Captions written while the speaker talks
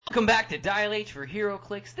Welcome back to Dial H for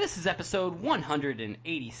HeroClix. This is episode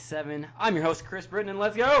 187. I'm your host, Chris Britton, and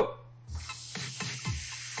let's go!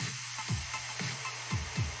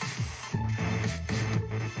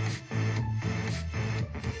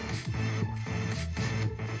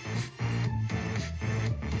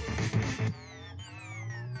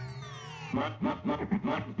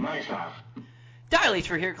 Dial H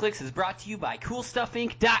for HeroClix is brought to you by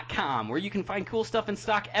CoolStuffInc.com, where you can find cool stuff in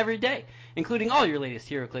stock every day, including all your latest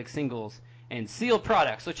HeroClix singles and sealed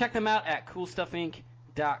products. So check them out at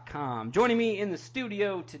CoolStuffInc.com. Joining me in the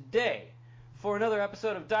studio today for another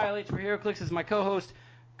episode of Dial H for HeroClix is my co-host,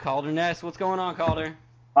 Calder Ness. What's going on, Calder?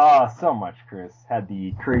 So much, Chris. Had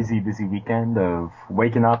the crazy busy weekend of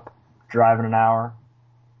waking up, driving an hour,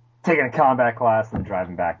 taking a combat class, and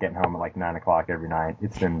driving back, getting home at like 9 o'clock every night.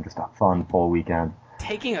 It's been just a fun, full weekend.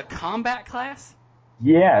 Taking a combat class?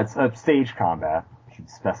 Yeah, it's a stage combat. I should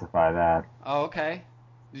specify that. Oh, okay.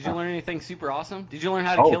 Did you learn anything super awesome? Did you learn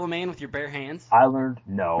how to kill a man with your bare hands?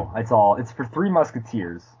 It's for Three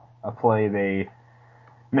Musketeers, a play they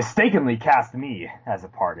mistakenly cast me as a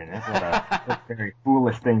part in it. What a very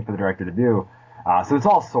foolish thing for the director to do. So it's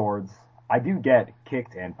all swords. I do get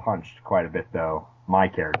kicked and punched quite a bit, though, my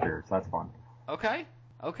character, so that's fun. Okay.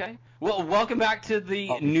 Well, welcome back to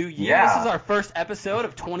the new year. Yeah. This is our first episode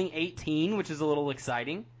of 2018, which is a little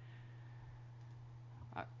exciting.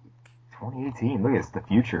 2018, look, it's the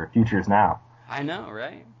future. Future's now. I know,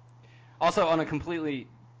 right? Also, on a completely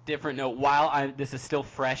different note, while this is still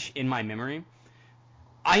fresh in my memory,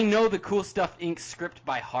 I know the Cool Stuff Inc. script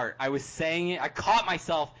by heart. I was saying it. I caught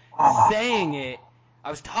myself saying it.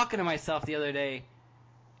 I was talking to myself the other day,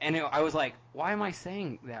 and I was like, why am I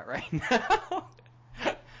saying that right now?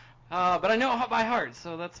 But I know it by heart,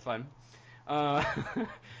 so that's fun. But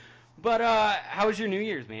how was your New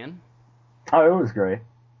Year's, man? Oh, it was great.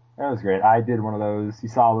 That was great. I did one of those. You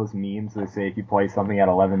saw those memes. They say if you play something at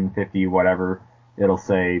 11:50, whatever, it'll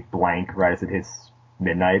say blank right as it hits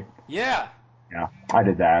midnight. Yeah. Yeah, I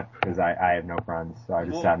did that because I have no friends, so I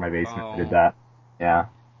just sat in my basement and did that. Yeah.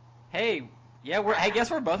 Hey, yeah, I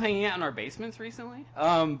guess we're both hanging out in our basements recently.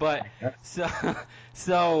 But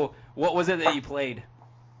so what was it that you played?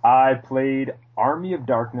 I played Army of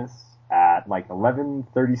Darkness at like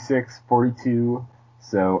 11:36:42.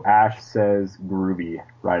 So Ash says groovy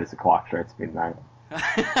right as the clock strikes midnight.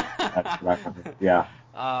 That's what I remember. Yeah.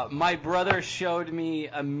 My brother showed me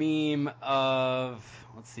a meme of,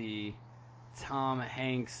 Tom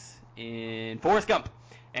Hanks in Forrest Gump.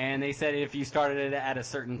 And they said if you started it at a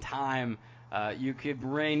certain time, you could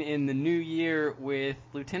reign in the new year with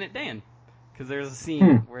Lieutenant Dan. Because there's a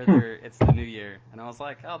scene where it's the new year. And I was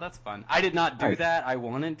like, oh, that's fun. I did not do that. I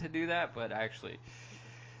wanted to do that, but actually,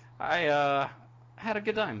 I had a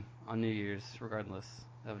good time on New Year's, regardless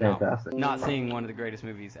of not seeing one of the greatest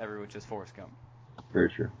movies ever, which is Forrest Gump.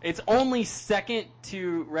 Very true. It's only second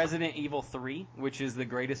to Resident Evil 3, which is the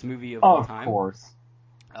greatest movie of all time. Of course.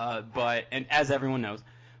 And as everyone knows.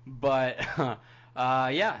 But,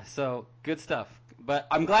 yeah, so good stuff. But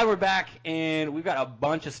I'm glad we're back, and we've got a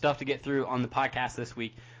bunch of stuff to get through on the podcast this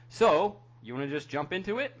week. So, you want to just jump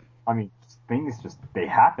into it? I mean, things they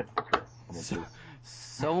happen, Chris.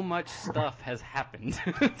 So much stuff has happened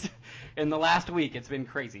in the last week. It's been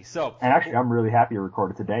crazy. And actually, I'm really happy to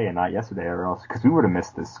record it today and not yesterday, or else because we would have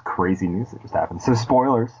missed this crazy news that just happened. So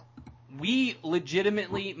spoilers. We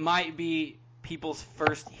legitimately might be people's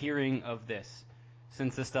first hearing of this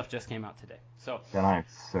since this stuff just came out today. So. Then I'm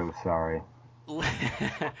so sorry.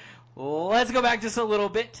 Let's go back just a little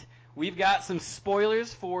bit. We've got some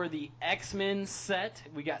spoilers for the X-Men set.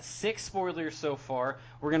 We got 6 spoilers so far.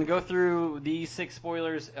 We're going to go through these 6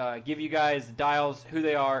 spoilers, give you guys dials, who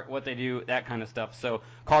they are, what they do, that kind of stuff. So,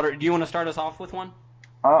 Calder, do you want to start us off with one?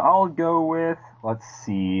 I'll go with, let's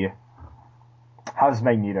see, how's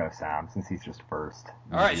Magneto sound, since he's just first?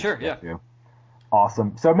 All right, sure, yeah.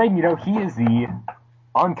 Awesome. So Magneto, he is the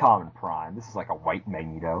uncommon prime. This is like a white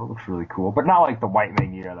Magneto. It looks really cool, but not like the white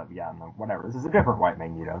Magneto that we got in the whatever. This is a different white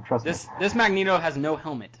Magneto. Trust me. This Magneto has no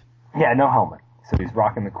helmet. Yeah, no helmet. So he's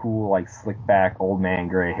rocking the cool, like, slick back, old man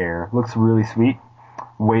gray hair. Looks really sweet.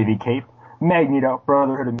 Wavy cape. Magneto,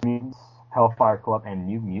 Brotherhood of Mutants, Hellfire Club, and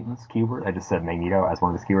New Mutants keyword. I just said Magneto as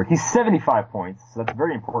one of his keywords. He's 75 points, so that's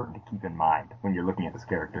very important to keep in mind when you're looking at this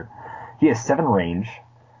character. He has 7 range,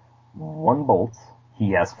 1 bolt.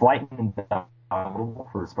 He has flight and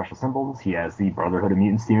for special symbols. He has the Brotherhood of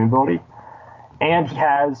Mutants team ability. And he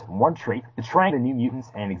has 1 trait, betraying the New Mutants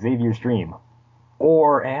and Xavier's Dream.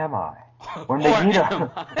 Or am I? When Magneto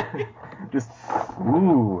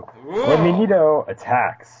When Magneto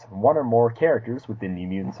attacks one or more characters within New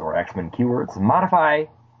Mutants or X-Men keywords, modify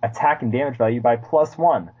attack and damage value by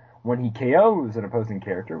 +1. When he KOs an opposing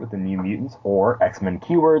character with the New Mutants or X-Men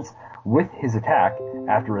keywords with his attack,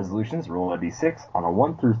 after resolutions, roll a d6 on a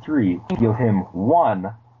 1 through 3, deal him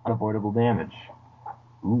 1 unavoidable damage.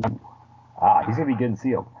 Ooh. He's going to be good and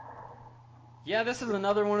sealed. Yeah, this is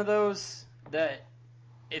another one of those that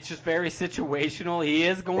it's just very situational. He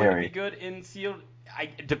is going to be good in sealed,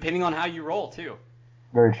 depending on how you roll, too.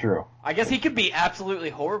 Very true. I guess he could be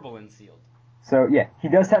absolutely horrible in sealed. So, yeah, he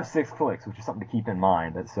does have 6 clicks, which is something to keep in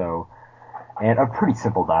mind. And a pretty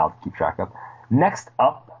simple dial to keep track of. Next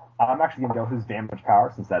up, I'm actually going to go his damage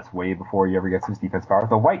power, since that's way before he ever gets his defense power.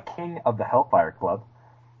 The White King of the Hellfire Club.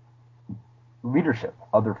 Leadership.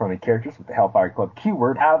 Other friendly characters with the Hellfire Club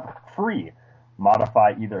keyword have free.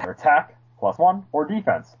 Modify either attack, +1, or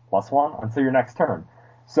defense, +1 until your next turn.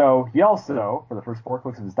 So he also, for the first 4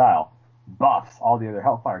 clicks of his dial, buffs all the other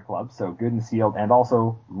Hellfire Clubs, so good and sealed, and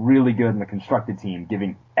also really good in the constructed team,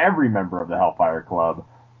 giving every member of the Hellfire Club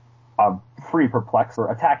a free perplex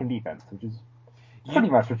for attack and defense, which is pretty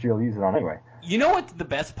much what you'll use it on anyway. You know what the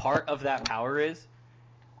best part of that power is?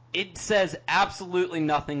 It says absolutely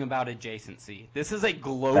nothing about adjacency. This is a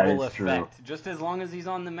global effect. True. Just as long as he's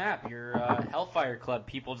on the map, your Hellfire Club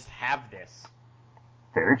people just have this.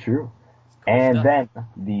 Very true. Cool and stuff. then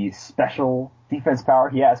the special defense power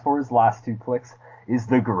he has for his last 2 clicks is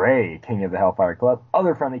the Gray King of the Hellfire Club.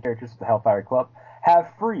 Other friendly characters of the Hellfire Club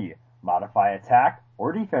have free modify attack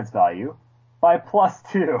or defense value by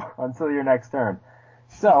 +2 until your next turn.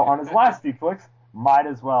 So on his last 2 clicks, might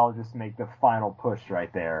as well just make the final push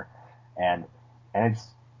right there. And it's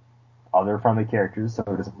other friendly characters, so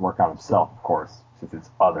it doesn't work on himself, of course, since it's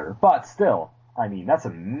other. But still, I mean, that's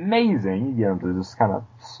amazing. You get him to just kind of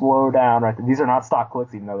slow down right there. These are not stock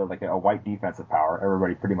clicks, even though they're like a white defensive power.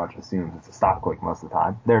 Everybody pretty much assumes it's a stock click most of the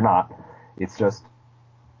time. They're not. It's just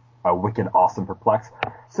a wicked awesome perplex.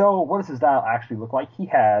 So what does his dial actually look like? He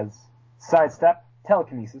has sidestep,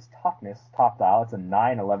 telekinesis, toughness, top dial. It's a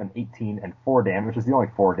 9, 11, 18, and 4 damage. It's the only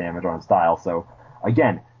 4 damage on his dial. So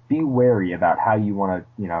again, be wary about how you want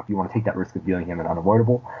to, if you want to take that risk of dealing him an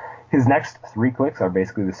unavoidable. His next 3 clicks are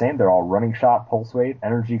basically the same. They're all running shot, pulse wave,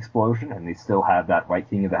 energy explosion, and they still have that White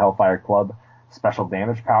King of the Hellfire Club special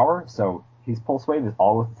damage power. So his pulse wave is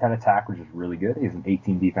all with 10 attack, which is really good. He has an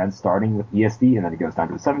 18 defense starting with ESD, and then it goes down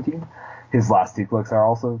to a 17. His last 2 clicks are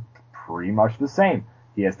also pretty much the same.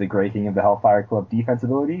 He has the Grey King of the Hellfire Club defense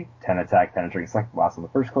ability, 10 attack, penetrating second blast on the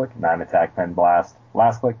first click, 9 attack, pen blast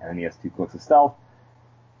last click, and then he has 2 clicks of stealth.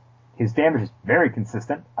 His damage is very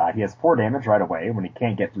consistent. He has 4 damage right away when he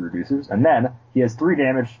can't get through reducers, and then he has 3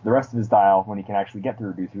 damage the rest of his dial when he can actually get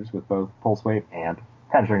through reducers with both Pulse Wave and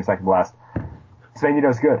Penetrating Second Blast. So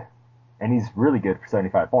Magneto's good, and he's really good for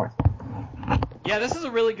 75 points. Yeah, this is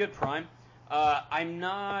a really good prime. I'm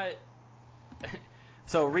not...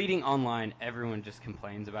 So reading online, everyone just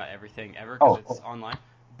complains about everything ever because it's online.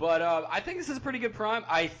 But I think this is a pretty good prime.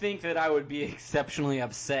 I think that I would be exceptionally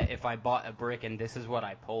upset if I bought a brick and this is what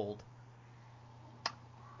I pulled.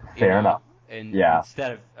 Fair enough.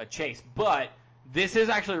 Instead of a chase. But this is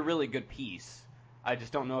actually a really good piece. I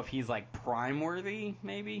just don't know if he's like prime worthy,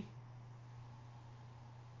 maybe.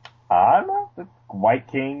 I don't know. The White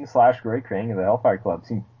King / Grey King of the Hellfire Club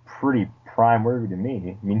seems pretty prime worthy to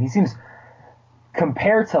me. I mean, he seems,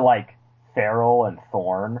 compared to like Feral and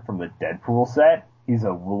Thorn from the Deadpool set, he's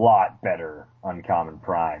a lot better uncommon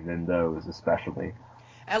prime than those, especially.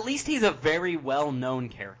 At least he's a very well-known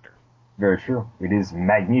character. Very true. It is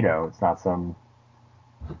Magneto. It's not some...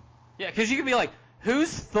 Yeah, because you could be like,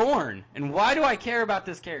 who's Thorn? And why do I care about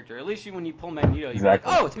this character? At least when you pull Magneto, you're like,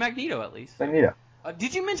 oh, it's Magneto at least. Magneto.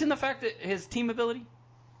 Did you mention the fact that his team ability?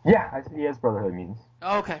 Yeah, he has Brotherhood mutants.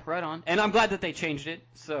 Oh, okay, right on. And I'm glad that they changed it,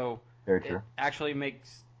 so Very true. It actually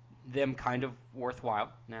makes them kind of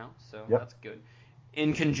worthwhile now, so Yep. That's good.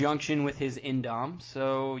 In conjunction with his Indom,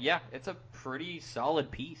 so yeah, it's a pretty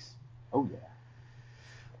solid piece. Oh, yeah.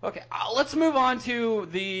 Okay, let's move on to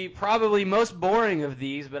the probably most boring of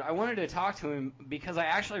these, but I wanted to talk to him because I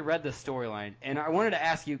actually read the storyline, and I wanted to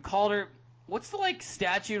ask you, Calder, what's the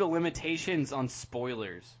statute of limitations on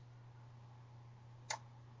spoilers?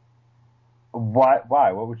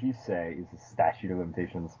 Why? What would you say is the statute of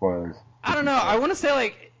limitations on spoilers? I don't know. I want to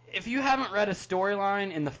say, if you haven't read a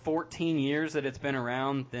storyline in the 14 years that it's been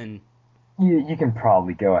around, then... You can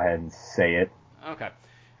probably go ahead and say it. Okay.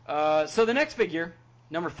 So the next figure,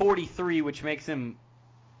 number 43, which makes him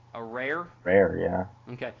a rare. Rare,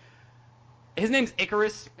 yeah. Okay. His name's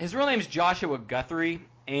Icarus. His real name's Joshua Guthrie,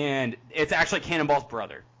 and it's actually Cannonball's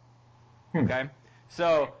brother. Okay?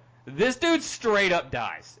 So, this dude straight up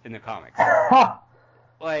dies in the comics. I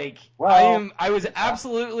was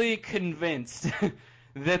absolutely convinced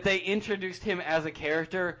that they introduced him as a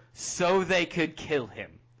character so they could kill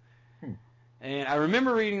him. And I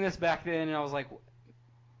remember reading this back then, and I was like,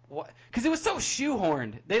 what? Because it was so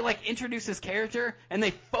shoehorned. They, like, introduced this character, and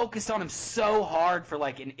they focused on him so hard for,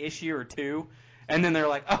 like, an issue or two. And then they're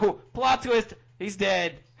like, oh, plot twist, he's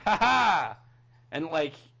dead. Ha-ha! And,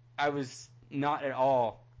 like, I was not at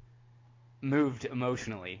all moved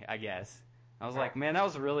emotionally, I guess. I was like, man, that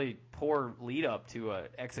was a really poor lead-up to an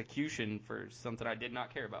execution for something I did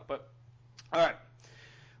not care about. But, all right.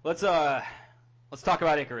 Let's talk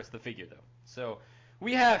about Icarus, the figure, though. So,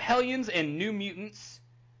 we have Hellions and New Mutants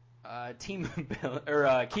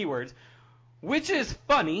keywords, which is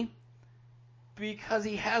funny because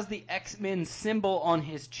he has the X-Men symbol on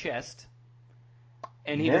his chest,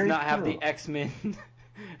 and he does not have the X-Men.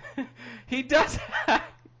 He does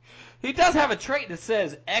have a trait that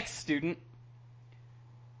says X-Student,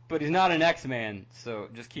 but he's not an X-Man, so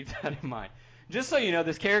just keep that in mind. Just so you know,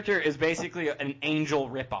 this character is basically an Angel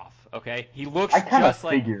ripoff, okay? He looks just like... I kind of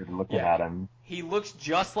figured looking at him. He looks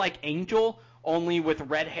just like Angel, only with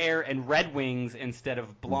red hair and red wings instead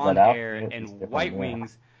of blonde hair and white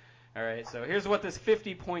wings. All right, so here's what this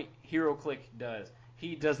 50-point HeroClick does.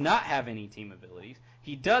 He does not have any team abilities.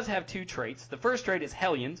 He does have 2 traits. The first trait is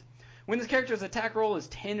Hellions. When this character's attack roll is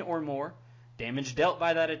 10 or more, damage dealt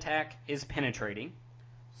by that attack is penetrating.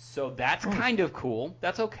 So that's kind of cool.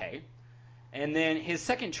 That's okay. And then his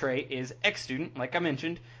second trait is X-Student, like I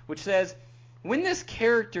mentioned, which says when this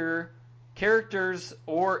characters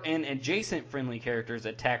or an adjacent friendly character's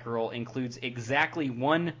attack roll includes exactly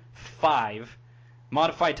 1/5,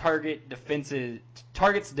 modify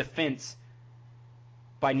target's defense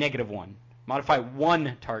by -1. Modify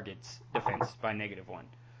one target's defense by -1.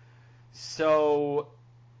 So,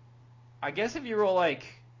 I guess if you roll like,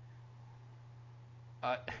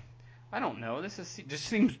 I don't know. Just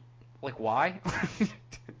seems like why?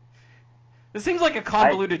 This seems like a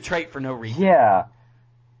convoluted trait for no reason. Yeah.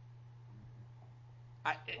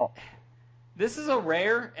 This is a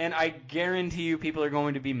rare, and I guarantee you people are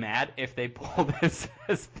going to be mad if they pull this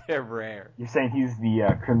as their rare. You're saying he's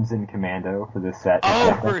the Crimson Commando for this set?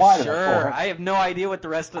 Oh, for sure. I have no idea what the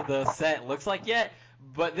rest of the set looks like yet,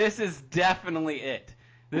 but this is definitely it.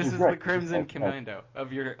 This is the Crimson Commando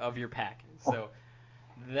of your pack. So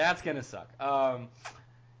that's gonna suck.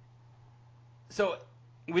 So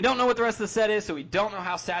we don't know what the rest of the set is, so we don't know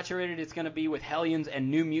how saturated it's going to be with Hellions and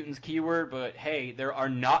New Mutants keyword, but hey, there are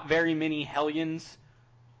not very many Hellions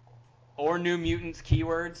or New Mutants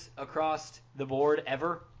keywords across the board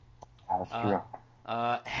ever. That's true.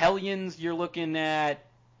 Hellions, you're looking at,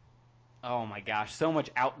 oh my gosh, so much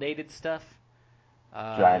outdated stuff.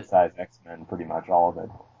 Giant size X-Men, pretty much all of it.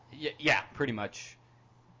 Yeah, pretty much.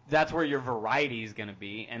 That's where your variety is going to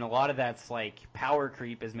be, and a lot of that's like power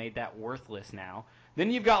creep has made that worthless now. Then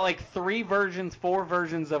you've got like 4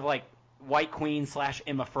 versions of like White Queen /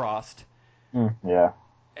 Emma Frost. Yeah.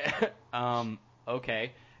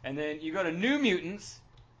 Okay. And then you go to New Mutants.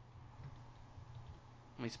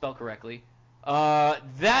 Let me spell correctly.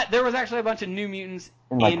 There was actually a bunch of New Mutants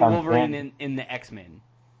in Wolverine in the X-Men.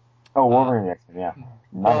 Oh, Wolverine and X-Men, yeah.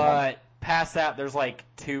 But past that, there's like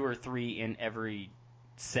 2 or 3 in every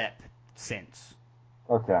set since.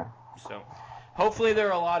 Okay. So, hopefully there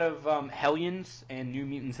are a lot of Hellions and New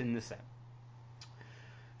Mutants in this set.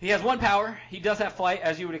 He has 1 power. He does have flight,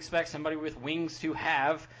 as you would expect somebody with wings to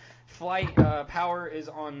have. Flight power is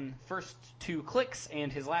on first 2 clicks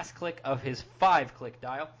and his last click of his 5-click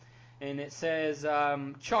dial. And it says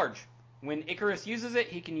charge. When Icarus uses it,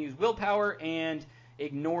 he can use willpower and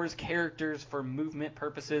ignores characters for movement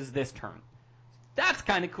purposes this turn. That's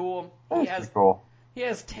kind of cool. Cool. He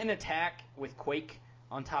has 10 attack with Quake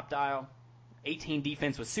on top dial, 18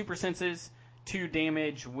 defense with super senses, 2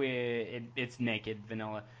 damage with it's naked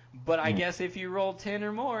vanilla. But I guess if you roll 10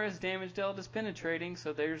 or more, his damage dealt is penetrating,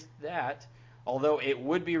 so there's that. Although it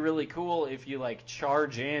would be really cool if you like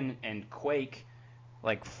charge in and Quake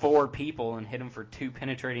like 4 people and hit them for 2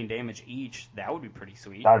 penetrating damage each. That would be pretty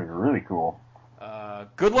sweet. That would be really cool.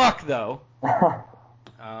 Good luck though.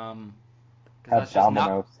 Have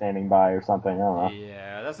Domino standing by or something, I don't know.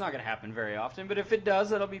 Yeah, that's not going to happen very often, but if it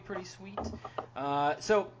does, that'll be pretty sweet.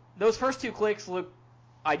 So those first 2 clicks look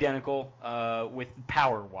identical with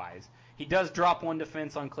power-wise. He does drop 1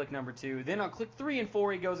 defense on click number 2. Then on click 3 and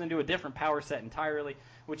 4, he goes into a different power set entirely,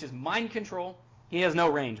 which is Mind Control. He has no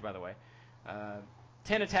range, by the way.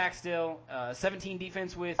 10 attack still, 17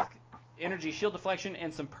 defense with Energy Shield Deflection,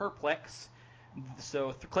 and some Perplex.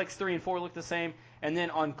 So clicks 3 and 4 look the same. And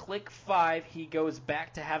then on click 5, he goes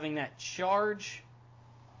back to having that charge.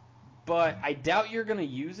 But I doubt you're going to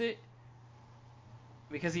use it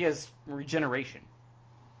because he has regeneration.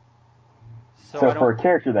 So So for a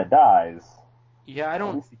character that dies, yeah, at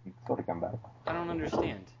least he can sort of come back. I don't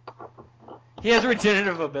understand. He has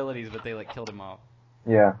regenerative abilities, but they killed him off.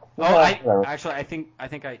 Yeah. Oh, Whatever. I think oh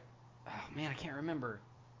man, I can't remember.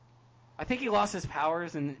 I think he lost his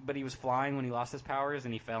powers, but he was flying when he lost his powers,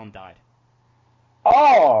 and he fell and died.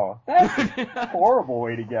 Oh, that's a horrible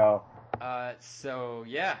way to go. So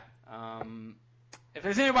yeah. If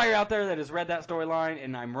there's anybody out there that has read that storyline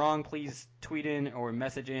and I'm wrong, please tweet in or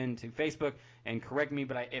message in to Facebook and correct me.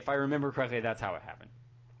 But if I remember correctly, that's how it happened.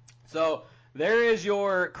 So there is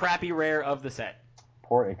your crappy rare of the set.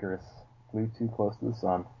 Poor Icarus. Flew too close to the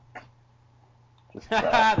sun. Just,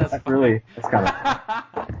 that's really, that's kind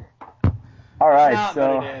of. All right, not,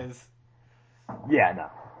 so but it is. Yeah, no.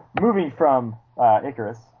 Moving from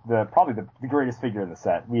Icarus, probably the greatest figure in the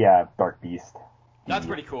set, we have Dark Beast. That's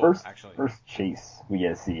pretty cool, actually. First chase we get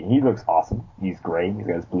to see. He looks awesome. He's gray. He's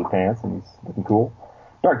got his blue pants, and he's looking cool.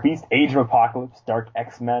 Dark Beast, Age of Apocalypse, Dark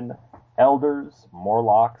X-Men, Elders,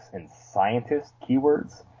 Morlocks, and Scientist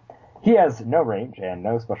keywords. He has no range and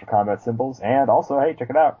no special combat symbols, and also, hey,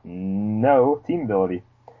 check it out, no team ability.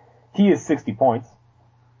 He is 60 points.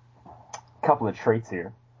 Couple of traits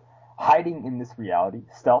here. Hiding in this reality,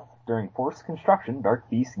 stealth. During forced construction, Dark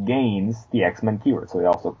Beast gains the X-Men keyword, so he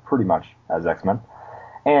also pretty much has X-Men.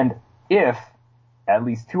 And if at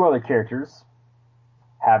least 2 other characters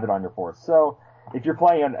have it on your force. So if you're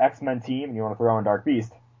playing an X-Men team and you want to throw in Dark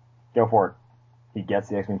Beast, go for it. He gets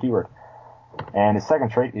the X-Men keyword. And his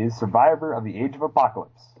second trait is Survivor of the Age of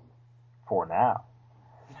Apocalypse. For now.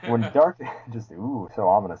 When Dark... so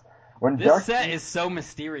ominous. When this Dark set is so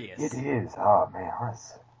mysterious. It is. Oh, man.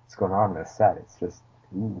 What's going on in this set? It's just...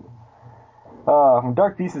 Ooh. When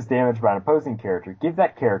Dark Beast is damaged by an opposing character, give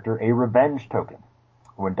that character a revenge token.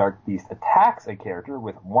 When Dark Beast attacks a character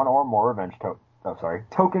with 1 or more revenge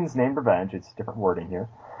tokens named revenge, it's different wording here,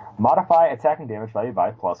 modify attacking damage value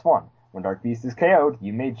by +1. When Dark Beast is KO'd,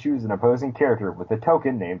 you may choose an opposing character with a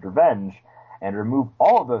token named revenge, and remove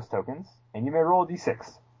all of those tokens, and you may roll a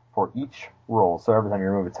d6 for each roll. So every time you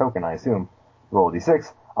remove a token, I assume, roll a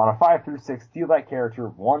d6. On a 5 through 6, deal that character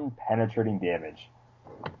 1 penetrating damage.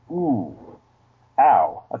 Ooh.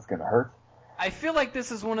 Ow. That's gonna hurt. I feel like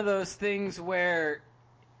this is one of those things where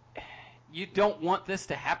you don't want this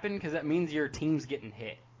to happen because that means your team's getting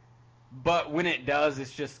hit. But when it does,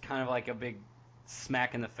 it's just kind of like a big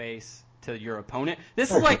smack in the face to your opponent.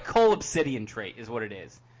 This is like Cole Obsidian trait is what it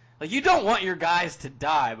is. Like, you don't want your guys to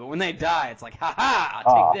die, but when they die, it's like, ha-ha,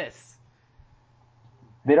 I'll take this.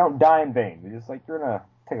 They don't die in vain. They're just like, you're gonna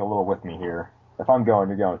take a little with me here. If I'm going,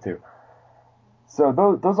 you're going too. So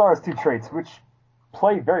those are his 2 traits, which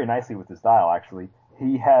play very nicely with his style, actually.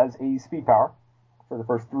 He has a speed power for the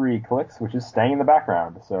first 3 clicks, which is staying in the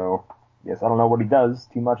background. So, yes, I don't know what he does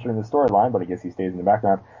too much in the storyline, but I guess he stays in the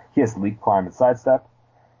background. He has leap, climb, and sidestep.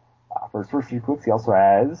 For his first 3 clicks, he also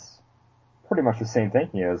has pretty much the same thing.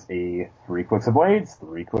 He has a 3 clicks of blades,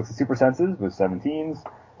 3 clicks of super senses with 17s,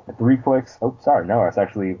 and 3 clicks. Oh, sorry, no, it's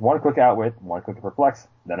actually 1 click outwit, 1 click of perplex,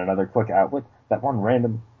 then another click outwit, that one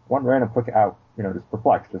random click out, just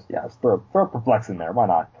perplex. Just throw perplex in there. Why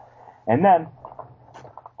not? And then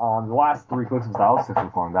on the last 3 clicks of his dial, 6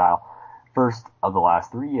 click long dial. First of the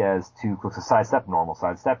last 3, he has 2 clicks of sidestep, normal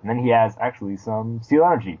sidestep, and then he has actually some steel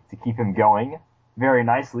energy to keep him going very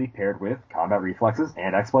nicely, paired with combat reflexes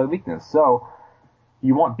and exploit weakness. So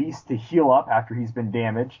you want Beast to heal up after he's been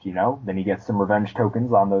damaged, then he gets some revenge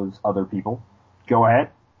tokens on those other people. Go ahead,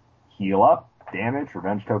 heal up, damage,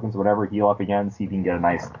 revenge tokens, whatever, heal up again, see if you can get a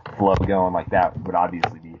nice flow going. Like that would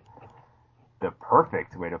obviously be the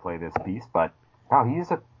perfect way to play this piece, but no,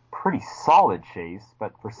 he's a pretty solid chase,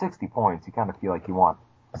 but for 60 points, you kind of feel like you want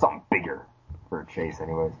something bigger for a chase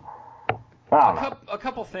anyways. A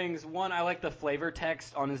couple things. One, I like the flavor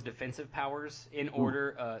text on his defensive powers in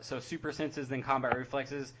order. So super senses, then combat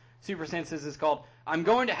reflexes. Super senses is called, I'm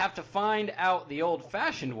going to have to find out the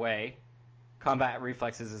old-fashioned way. Combat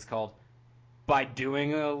reflexes is called, by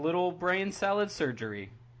doing a little brain salad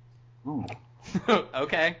surgery. Ooh.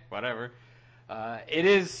 Okay, whatever.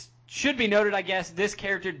 Should be noted, I guess, this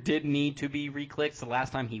character did need to be re-clicked. The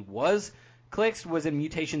last time he was clicked was in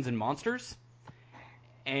Mutations and Monsters.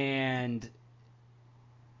 And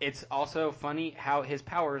it's also funny how his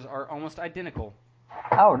powers are almost identical.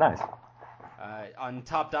 Oh, nice. On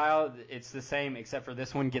top dial, it's the same, except for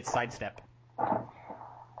this one gets sidestep.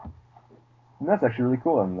 And that's actually really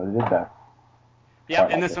cool, and they did that. Yeah,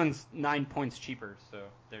 and this one's 9 points cheaper, so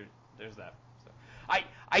there's that. So,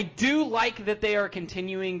 I do like that they are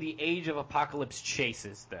continuing the Age of Apocalypse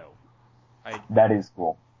chases, though. That is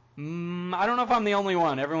cool. I don't know if I'm the only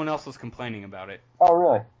one. Everyone else was complaining about it. Oh,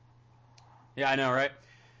 really? Yeah, I know, right?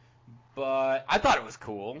 but I thought it was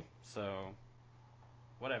cool, so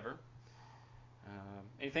whatever.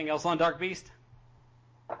 Anything else on Dark Beast?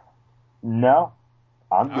 No,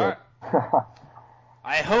 I'm good. Right.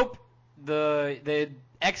 I hope the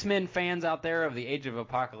X-Men fans out there of the Age of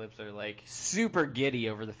Apocalypse are like super giddy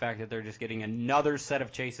over the fact that they're just getting another set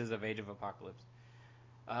of chases of Age of Apocalypse.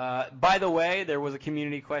 By the way, there was a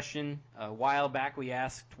community question a while back. We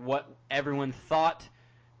asked what everyone thought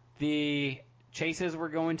the chases were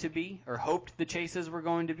going to be, or hoped the chases were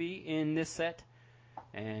going to be in this set,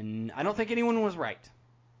 and I don't think anyone was right,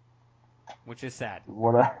 which is sad.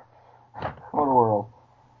 What a world.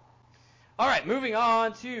 All right, moving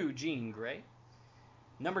on to Jean Grey.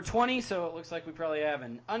 Number 20, so it looks like we probably have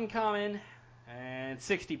an uncommon and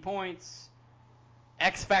 60 points.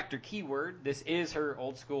 X Factor keyword. This is her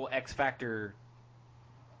old school X Factor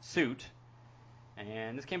suit.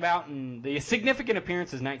 And this came out in the significant appearance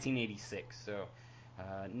is 1986. So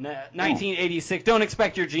 1986. Don't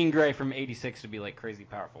expect your Jean Grey from 86 to be like crazy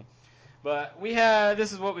powerful. But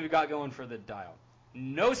this is what we've got going for the dial.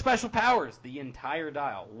 No special powers, the entire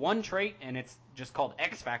dial. One trait, and it's just called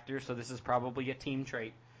X Factor, so this is probably a team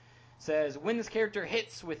trait. Says, when this character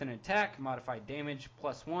hits with an attack, modified damage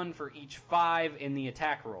 +1 for each 5 in the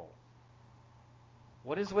attack roll.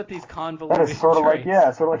 What is with these convoluted traits? That is sort of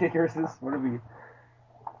traits? like Icarus's. What do we...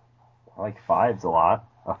 I like 5's a lot.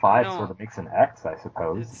 A 5 sort of makes an X, I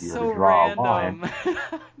suppose. It's if you so were to draw random. a line.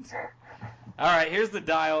 Alright, here's the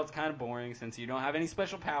dial. It's kind of boring since you don't have any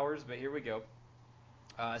special powers, but here we go.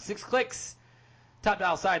 6 clicks, top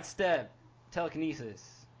dial sidestep, telekinesis,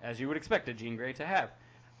 as you would expect a Jean Grey to have.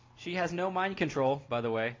 She has no mind control, by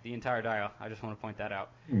the way, the entire dial. I just want to point that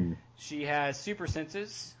out. She has super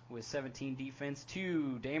senses with 17 defense,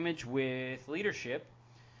 2 damage with leadership.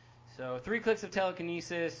 So 3 clicks of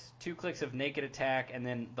telekinesis, 2 clicks of naked attack, and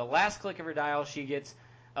then the last click of her dial, she gets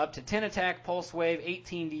up to 10 attack, pulse wave,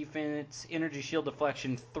 18 defense, energy shield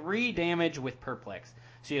deflection, 3 damage with perplex.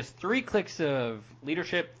 She has 3 clicks of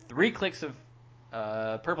leadership, 3 clicks of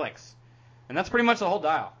perplex. And that's pretty much the whole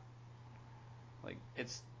dial. Like,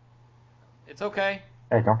 it's okay.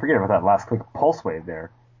 Hey, don't forget about that last click of pulse wave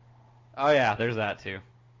there. Oh yeah, there's that too.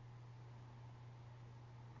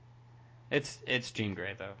 It's Jean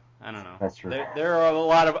Grey though. I don't know. That's true. There are a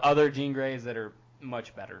lot of other Jean Greys that are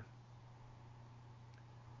much better.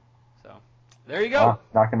 So there you go. All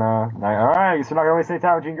right, so we're not gonna waste any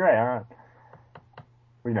time with Jean Grey. All right.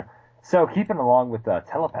 Well, you know. So keeping along with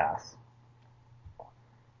telepaths.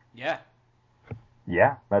 Yeah.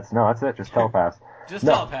 Yeah, that's it. Just telepaths. Just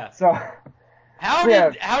telepaths. So.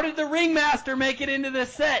 How did the Ringmaster make it into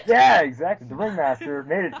this set? Yeah, exactly. The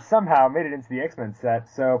Ringmaster somehow made it into the X-Men set.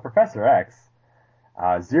 So Professor X,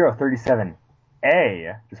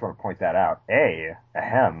 037A, just want to point that out.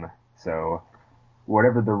 Ahem. So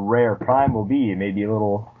whatever the rare prime will be, it may be a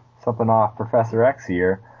little something off Professor X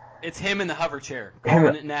here. It's him in the hover chair.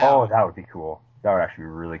 Calling it now. Oh, that would be cool. That would actually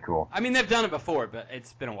be really cool. I mean, they've done it before, but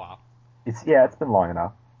it's been a while. It's been long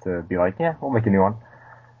enough to be like, yeah, we'll make a new one.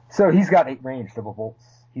 So he's got 8 range, double bolts.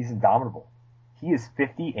 He's indomitable. He is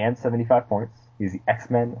 50 and 75 points. He's the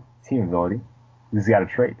X-Men team ability. He's got a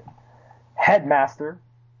trait. Headmaster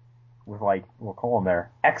with we'll call him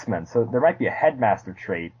there, X-Men. So there might be a Headmaster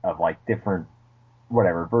trait of different,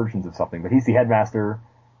 versions of something. But he's the Headmaster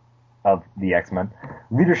of the X-Men.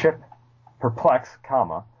 Leadership, perplex,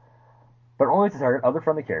 but only to target other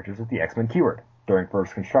friendly characters with the X-Men keyword. During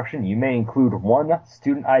first construction, you may include 1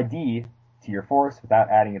 student ID to your force without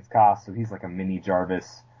adding its cost. So he's like a mini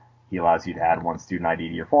Jarvis. He allows you to add 1 student ID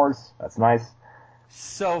to your force. That's nice.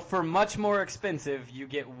 So for much more expensive, you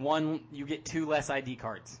get 2 less ID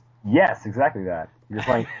cards. Yes, exactly that. You're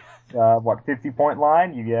playing 50-point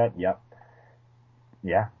line? You get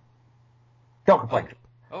yeah. Don't complain.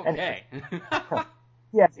 Okay.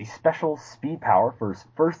 He has a special speed power for his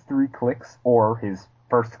first 3 clicks or his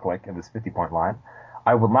first click of his 50-point line.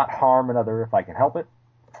 I will not harm another if I can help it.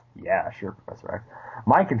 Yeah, sure, Professor X.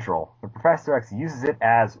 Mind control. When Professor X uses it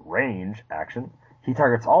as range action, he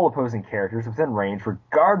targets all opposing characters within range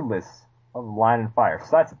regardless of line and fire. So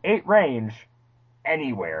that's 8 range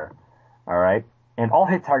anywhere. Alright? And all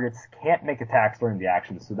hit targets can't make attacks during the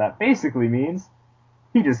action, so that basically means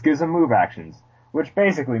he just gives them move actions. Which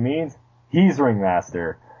basically means he's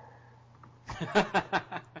Ringmaster.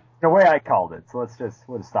 The way I called it, so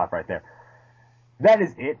we'll just stop right there. That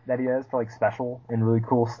is it that he has for special and really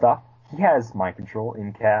cool stuff. He has mind control,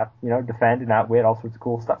 incap, defend and outwit, all sorts of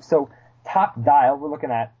cool stuff. So top dial, we're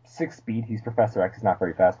looking at 6 speed. He's Professor X. He's not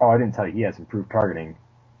very fast. Oh, I didn't tell you, he has improved targeting.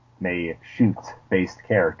 May shoot based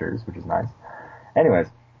characters, which is nice. Anyways,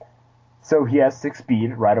 So he has 6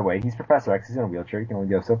 speed right away. He's Professor X. He's in a wheelchair. He can only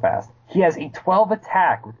go so fast. He has a 12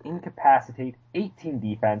 attack with Incapacitate, 18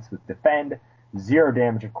 defense with Defend, 0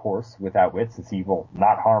 damage, of course, with Outwit, since he will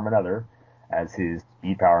not harm another, as his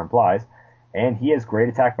speed power implies. And he has great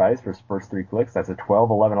attack values for his first 3 clicks. That's a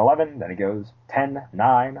 12, 11, 11. Then he goes 10,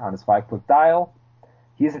 9 on his 5-click dial.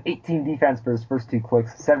 He has an 18 defense for his first 2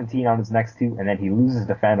 clicks, 17 on his next 2, and then he loses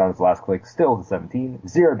Defend on his last click, still to 17,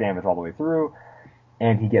 0 damage all the way through.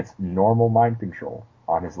 And he gets normal mind control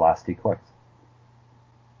on his last 2 clicks.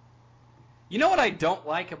 You know what I don't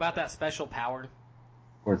like about that special power?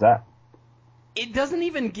 Where's that? It doesn't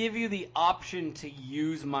even give you the option to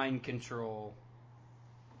use mind control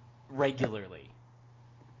regularly.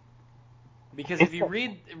 Because if you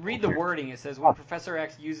read the wording, it says when Professor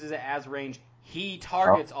X uses it as range, he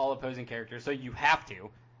targets all opposing characters, so you have to.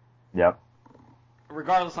 Yep.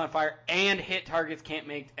 Regardless on fire, and hit targets can't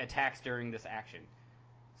make attacks during this action.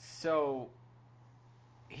 So,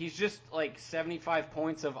 he's just like 75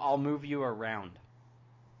 points of I'll move you around.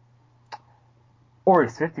 Or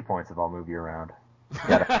he's 50 points of I'll move you around.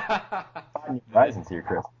 Horizons here,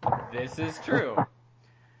 Chris. This is true.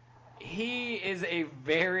 He is a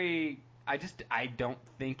very... I don't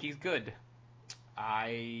think he's good.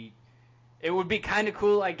 It would be kind of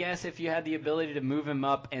cool, I guess, if you had the ability to move him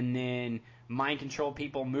up and then mind control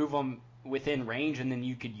people, move them within range, and then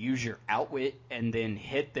you could use your outwit and then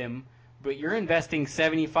hit them. But you're investing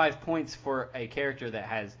 75 points for a character that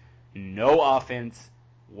has no offense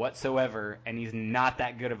whatsoever, and he's not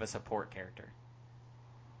that good of a support character.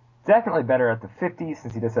 Definitely better at the 50,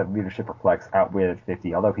 since he does have leadership reflex outwit at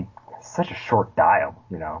 50, although he has such a short dial,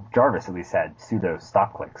 Jarvis at least had pseudo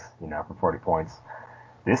stop clicks, for 40 points.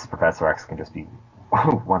 This Professor X can just be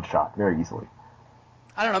one shot very easily.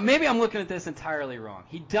 I don't know, maybe I'm looking at this entirely wrong.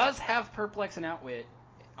 He does have perplex and outwit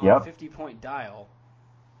on a 50-point dial,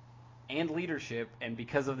 and leadership, and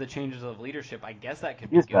because of the changes of leadership, I guess that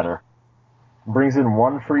could be good. He's better. Brings in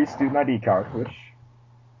 1 free student ID card, which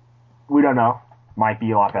we don't know. Might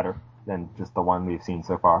be a lot better than just the one we've seen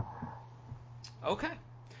so far. Okay.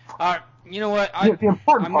 All right. You know what? The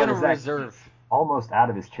important I'm part going is to reserve. Almost out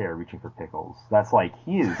of his chair reaching for pickles. That's like,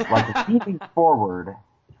 he is like leaning forward,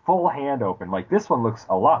 full hand open. Like, this one looks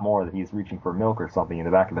a lot more that he's reaching for milk or something in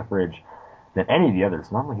the back of the fridge than any of the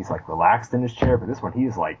others. Normally he's like relaxed in his chair, but this one he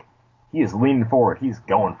is leaning forward. He's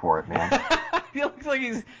going for it, man. He looks like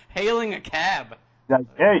he's hailing a cab. Like,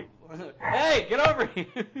 hey! Hey, get over here!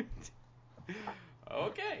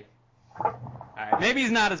 Okay. Alright, maybe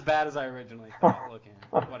he's not as bad as I originally thought. Looking,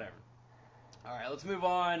 whatever. Alright, let's move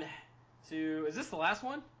on to... Is this the last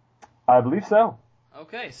one? I believe so.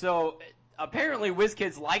 Okay, so apparently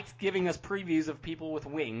WizKids liked giving us previews of people with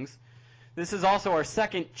wings. This is also our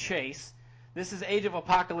second chase. This is Age of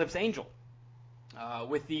Apocalypse Angel.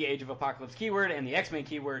 With the Age of Apocalypse keyword and the X-Men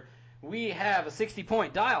keyword, we have a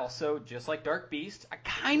 60-point dial, so just like Dark Beast. I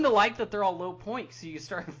kind of like that they're all low points, so you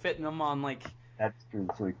start fitting them on, like... That's true.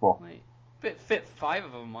 That's really cool. Fit 5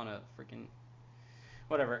 of them on a freaking...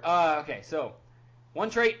 Whatever. Okay, so, 1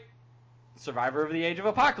 trait, Survivor of the Age of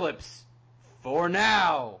Apocalypse. For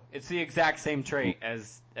now, it's the exact same trait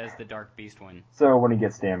as the Dark Beast one. So when he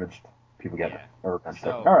gets damaged, people get a revenge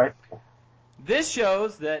token. All right. This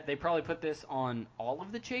shows that they probably put this on all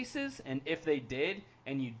of the chases, and if they did,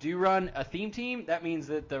 and you do run a theme team, that means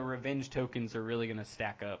that the revenge tokens are really going to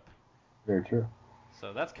stack up. Very true.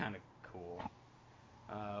 So that's kind of cool.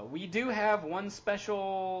 We do have 1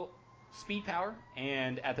 special speed power,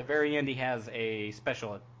 and at the very end he has a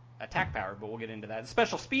special attack power, but we'll get into that. The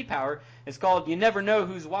special speed power is called You Never Know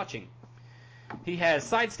Who's Watching. He has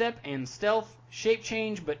sidestep and stealth, shape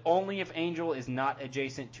change, but only if Angel is not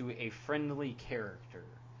adjacent to a friendly character.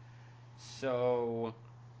 So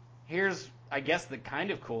here's, I guess, the kind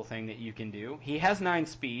of cool thing that you can do. He has 9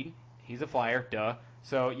 speed. He's a flyer, duh.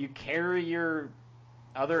 So you carry your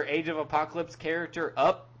other Age of Apocalypse character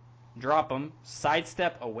up, drop them,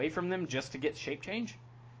 sidestep away from them just to get shape change.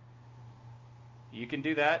 You can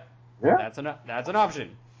do that. Yeah. That's an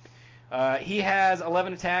option. He has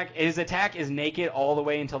 11 attack. His attack is naked all the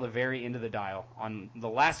way until the very end of the dial on the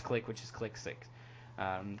last click, which is click 6.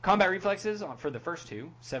 Combat reflexes for the first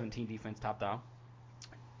 2, 17 defense top dial.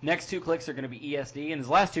 Next 2 clicks are going to be ESD, and his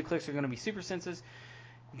last 2 clicks are going to be super senses.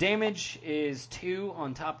 Damage is 2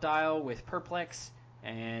 on top dial with perplex,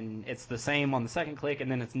 and it's the same on the second click,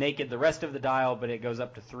 and then it's naked the rest of the dial, but it goes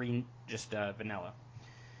up to 3 just vanilla.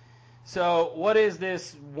 So what is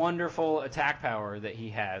this wonderful attack power that he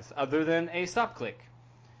has, other than a stop click?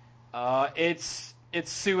 It's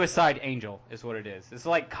Suicide Angel is what it is. It's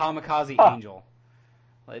like Kamikaze Angel.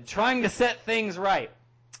 Like, trying to set things right.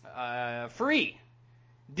 Free.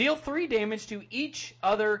 Deal 3 damage to each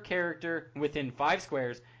other character within 5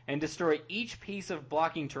 squares and destroy each piece of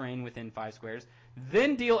blocking terrain within 5 squares.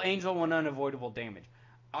 Then deal Angel 1 unavoidable damage.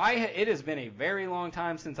 It has been a very long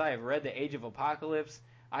time since I have read the Age of Apocalypse.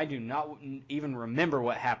 I do not even remember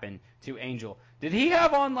what happened to Angel. Did he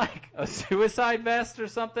have on, like, a suicide vest or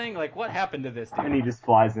something? Like, what happened to this dude? And he just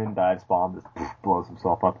flies in, dives bomb, just blows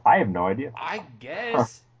himself up. I have no idea. I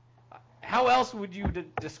guess. How else would you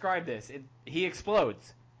describe this? He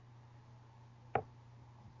explodes.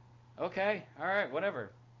 Okay, alright,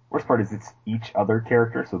 whatever. Worst part is it's each other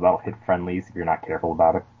character, so that'll hit friendlies if you're not careful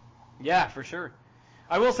about it. Yeah, for sure.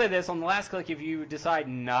 I will say this, on the last click, if you decide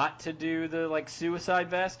not to do the, like, suicide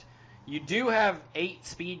vest, you do have 8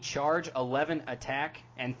 speed charge, 11 attack,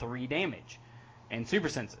 and 3 damage, and super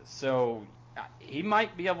senses. So he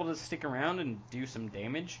might be able to stick around and do some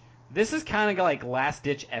damage. This is kind of like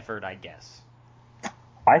last-ditch effort, I guess.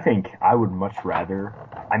 I think I would much rather,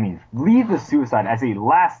 leave the suicide as a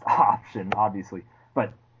last option, obviously,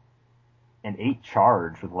 but an 8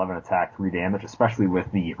 charge with 11 attack, 3 damage, especially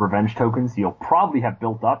with the revenge tokens you'll probably have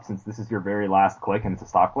built up since this is your very last click and it's a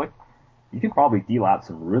stock click, you can probably deal out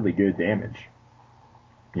some really good damage,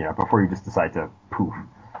 before you just decide to poof.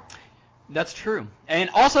 That's true. And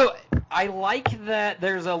also, I like that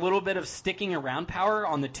there's a little bit of sticking around power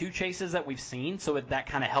on the 2 chases that we've seen, so that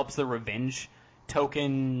kind of helps the revenge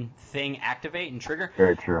token thing activate and trigger.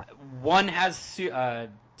 Very true. One has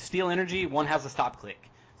steal energy, one has a stop click.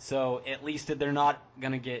 So at least they're not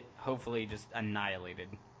going to get, hopefully, just annihilated.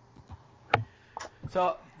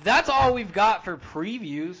 So that's all we've got for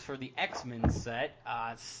previews for the X-Men set.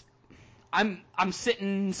 I'm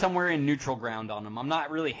sitting somewhere in neutral ground on them. I'm not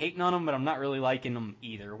really hating on them, but I'm not really liking them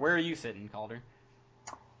either. Where are you sitting, Calder?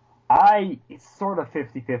 It's sort of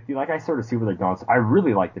 50-50. Like, I sort of see where they're going. So I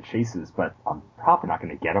really like the chases, but I'm probably not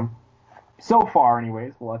going to get them. So far,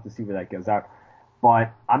 anyways. We'll have to see where that goes out.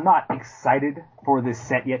 But I'm not excited for this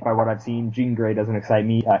set yet by what I've seen. Jean Grey doesn't excite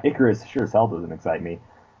me. Icarus sure as hell doesn't excite me.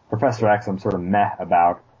 Professor X I'm sort of meh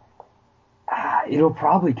about. It'll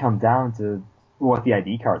probably come down to what the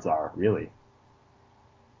ID cards are, really.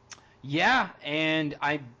 Yeah, and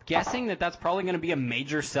I'm guessing that's probably going to be a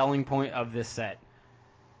major selling point of this set.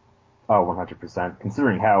 Oh, 100%.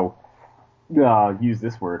 Considering how, use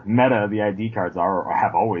this word, meta the ID cards are or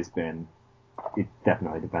have always been, it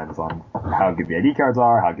definitely depends on how good the ID cards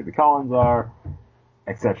are, how good the Collins are,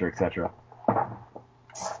 etc., etc.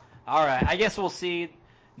 All right, I guess we'll see.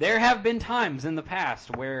 There have been times in the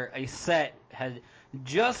past where a set had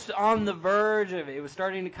just on the verge of it was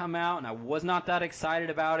starting to come out, and I was not that excited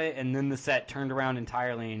about it, and then the set turned around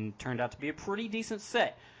entirely and turned out to be a pretty decent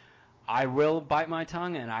set. I will bite my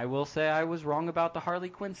tongue, and I will say I was wrong about the Harley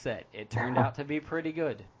Quinn set. It turned out to be pretty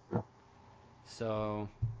good. So,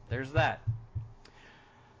 there's that.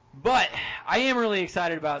 But I am really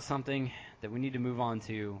excited about something that we need to move on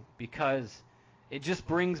to because it just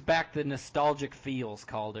brings back the nostalgic feels,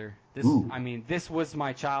 Calder. This was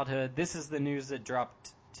my childhood. This is the news that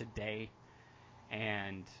dropped today.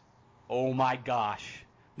 And, oh my gosh.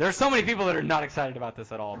 There are so many people that are not excited about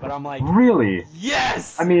this at all, but I'm like... Really?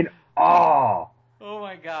 Yes! Oh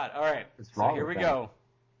my god. All right. So here we go.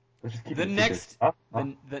 Let's just keep The it next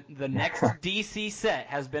secret. the next DC set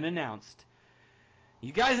has been announced.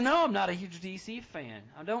 You guys know I'm not a huge DC fan.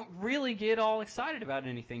 I don't really get all excited about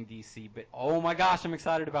anything DC, but oh my gosh, I'm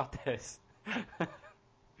excited about this.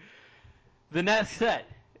 The next set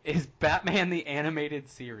is Batman the Animated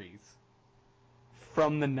Series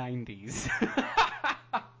from the 90s.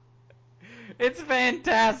 It's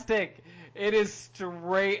fantastic. It is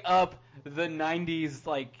straight up the 90s,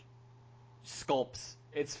 like, sculpts.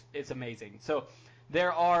 It's amazing. So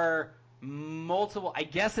there are multiple, I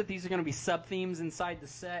guess that these are going to be sub-themes inside the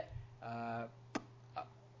set.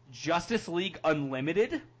 Justice League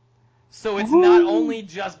Unlimited. So it's not only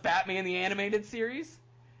just Batman the Animated Series.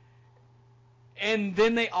 And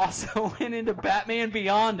then they also went into Batman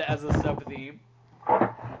Beyond as a sub-theme.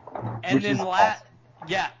 And Which then is awesome.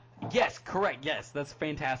 Yeah. Yes, correct. Yes, that's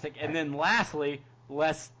fantastic. And then lastly,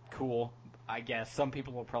 less cool, I guess. Some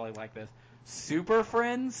people will probably like this. Super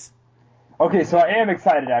Friends. Okay, so I am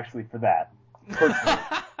excited actually for that. Personally,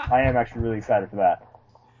 I am actually really excited for that.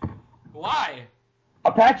 Why?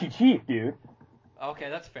 Apache Chief, dude. Okay,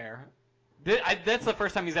 that's fair. That's the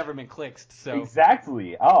first time he's ever been clixed, so...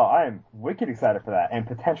 Exactly. Oh, I am wicked excited for that. And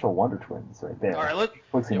potential Wonder Twins right there. All right,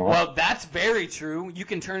 well, that's very true. You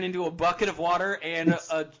can turn into a bucket of water and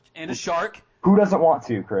a shark. Who doesn't want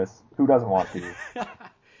to, Chris? Who doesn't want to?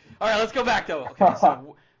 All right, let's go back, though. Okay,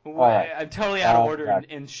 so I'm totally out of order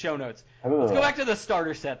in show notes. Let's go back to the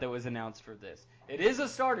starter set that was announced for this. It is a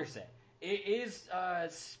starter set. It is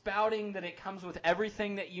spouting that it comes with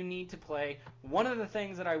everything that you need to play. One of the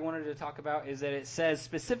things that I wanted to talk about is that it says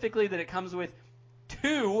specifically that it comes with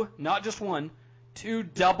 2, not just 1, 2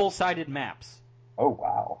 double-sided maps. Oh,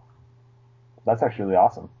 wow. That's actually really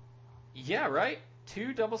awesome. Yeah, right?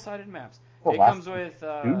 2 double-sided maps. Oh, It comes with,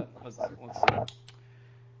 let's see.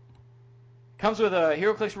 Comes with a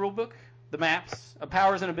HeroClix rulebook, the maps, a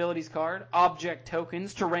powers and abilities card, object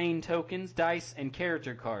tokens, terrain tokens, dice, and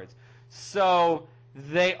character cards. So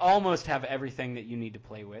they almost have everything that you need to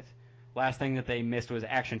play with. Last thing that they missed was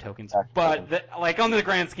action tokens. But like on the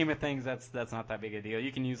grand scheme of things, that's not that big a deal.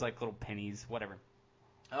 You can use like little pennies, whatever.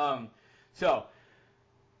 So,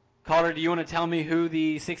 Calder, do you want to tell me who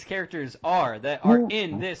the 6 characters are that are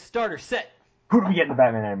in this starter set? Who do we get in the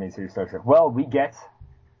Batman Animated Series starter set? Well, we get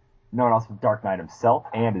no one else but Dark Knight himself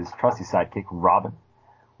and his trusty sidekick, Robin.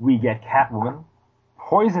 We get Catwoman,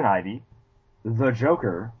 Poison Ivy, the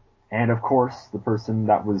Joker, and of course, the person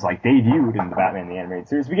that was like debuted in the Batman the Animated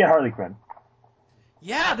Series. We get Harley Quinn.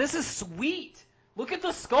 Yeah, this is sweet. Look at the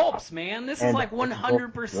sculpts, man. This is like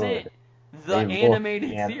 100% the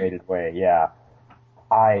animated way. Yeah,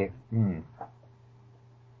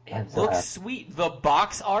 It looks sweet. The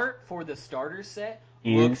box art for the starter set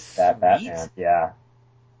looks sweet. Batman. Yeah.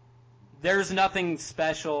 There's nothing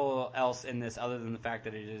special else in this other than the fact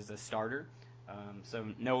that it is a starter. So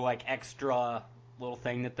no like extra little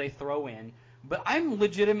thing that they throw in. But I'm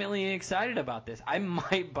legitimately excited about this. I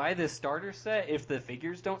might buy this starter set if the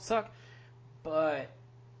figures don't suck. But,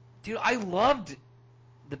 dude, I loved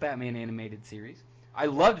the Batman animated series. I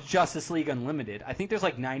loved Justice League Unlimited. I think there's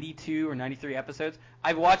like 92 or 93 episodes.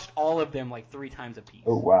 I've watched all of them like 3 times a piece.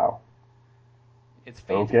 Oh, wow. It's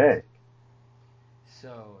fantastic. Okay.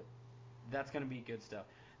 So, that's going to be good stuff.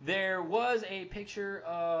 There was a picture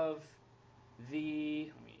of let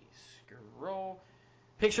me scroll.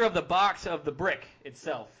 Picture of the box of the brick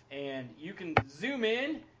itself. And you can zoom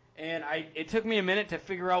in, and it took me a minute to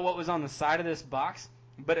figure out what was on the side of this box.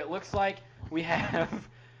 But it looks like we have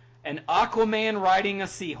an Aquaman riding a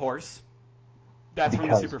seahorse. That's from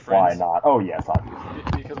the Super Friends. Why not? Oh, yes,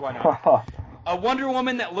 obviously. Because why not? A Wonder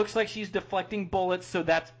Woman that looks like she's deflecting bullets, so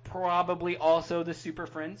that's probably also the Super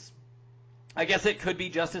Friends. I guess it could be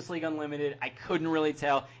Justice League Unlimited. I couldn't really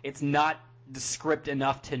tell. It's not descript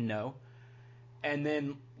enough to know. And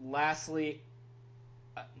then lastly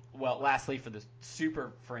for the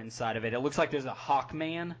Super Friends side of it, it looks like there's a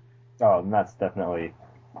Hawkman. Oh, and that's definitely...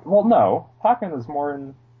 Well, no. Hawkman is more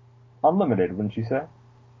in Unlimited, wouldn't you say?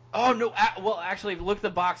 Oh, no. Well, actually, look at the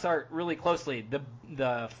box art really closely.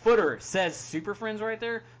 The footer says Super Friends right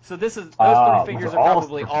there. So those 3 figures are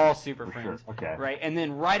probably all Super Friends. Sure. Okay. Right? And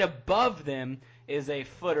then right above them is a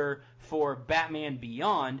footer for Batman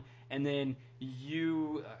Beyond. And then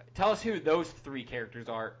you... tell us who those 3 characters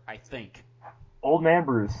are, I think. Old Man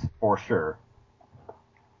Bruce, for sure.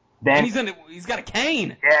 Then, and he's got a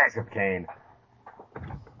cane. Yeah, he's got a cane.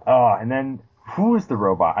 Oh, and then who is the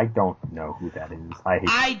robot? I don't know who that is.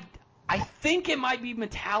 I think it might be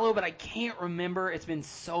Metallo, but I can't remember. It's been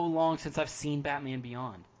so long since I've seen Batman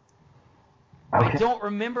Beyond. Okay. I don't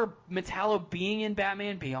remember Metallo being in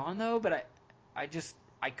Batman Beyond, though, but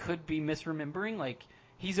I could be misremembering. Like,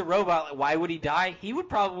 he's a robot. Why would he die? He would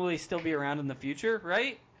probably still be around in the future,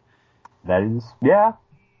 right? That is, yeah.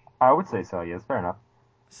 I would say so, yes. Fair enough.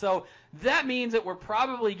 So that means that we're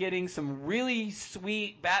probably getting some really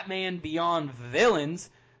sweet Batman Beyond villains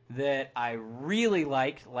that I really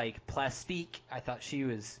liked, like Plastique. I thought she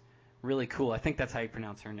was really cool. I think that's how you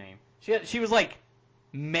pronounce her name. She was like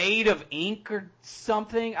made of ink or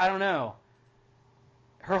something. I don't know.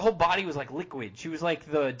 Her whole body was like liquid. She was like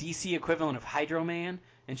the DC equivalent of Hydro Man,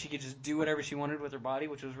 and she could just do whatever she wanted with her body,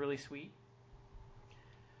 which was really sweet.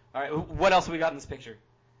 All right, what else have we got in this picture?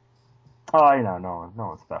 Oh, no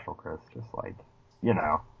one special, Chris. Just like,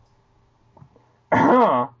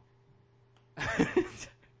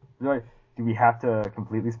 Do we have to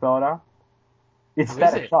completely spell it out? It's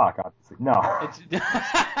Static Shock, obviously. No.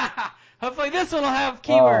 Hopefully this one will have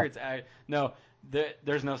keywords. No,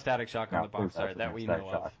 there's no Static Shock on the box art that we know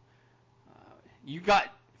of. You got,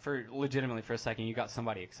 legitimately for a second, you got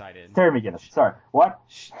somebody excited. Terry McGinnis. Sorry. What?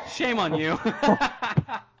 Shame on you.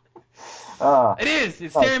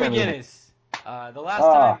 It's Terry McGinnis. The last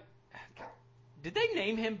time... Did they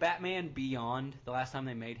name him Batman Beyond the last time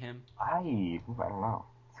they made him? I don't know.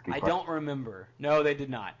 I don't remember. No, they did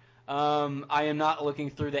not. I am not looking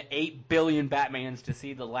through the 8 billion Batmans to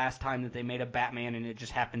see the last time that they made a Batman, and it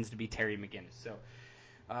just happens to be Terry McGinnis. So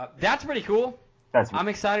that's pretty cool. I'm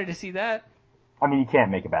excited to see that. I mean, you can't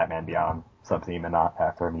make a Batman Beyond sub-theme and not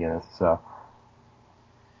have Terry McGinnis, so...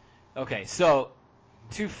 Okay, so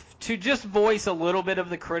to just voice a little bit of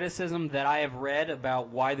the criticism that I have read about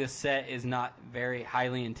why this set is not very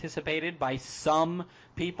highly anticipated by some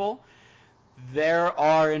people. There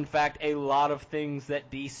are, in fact, a lot of things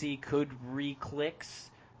that DC could re-clicks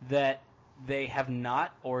that they have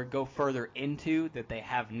not, or go further into that they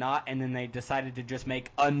have not, and then they decided to just make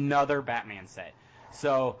another Batman set.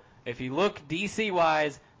 So, if you look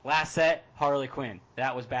DC-wise, last set, Harley Quinn.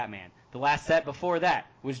 That was Batman. The last set before that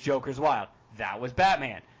was Joker's Wild. That was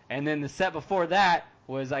Batman. And then the set before that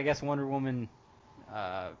was, I guess, Wonder Woman,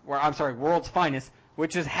 World's Finest,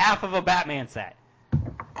 which is half of a Batman set.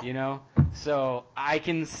 You know? So I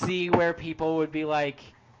can see where people would be like,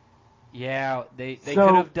 yeah, they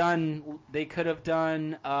could have done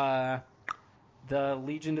the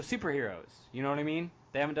Legion of Superheroes. You know what I mean?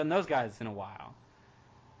 They haven't done those guys in a while.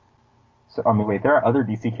 So, wait, there are other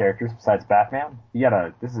DC characters besides Batman?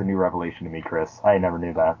 This is a new revelation to me, Chris. I never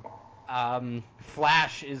knew that.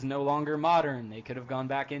 Flash is no longer modern. They could have gone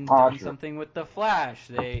back and done something with the Flash.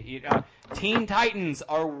 Teen Titans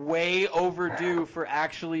are way overdue for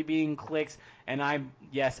actually being clicks, and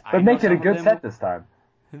But make it a good set this time.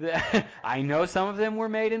 I know some of them were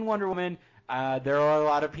made in Wonder Woman. There are a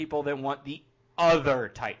lot of people that want the other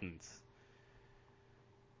Titans.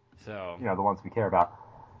 So the ones we care about.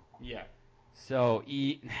 Yeah. So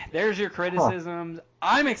there's your criticisms.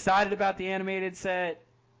 I'm excited about the animated set.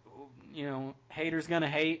 Haters gonna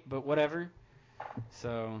hate, but whatever.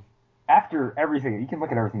 So after everything, you can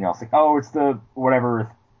look at everything else like, oh, it's the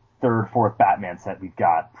whatever third, fourth Batman set we've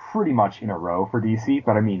got pretty much in a row for DC.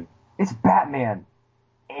 But it's Batman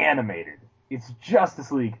animated. It's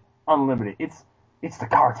Justice League Unlimited. It's the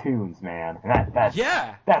cartoons, man. And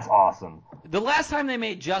that's awesome. The last time they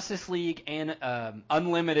made Justice League and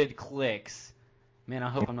Unlimited clicks, man, I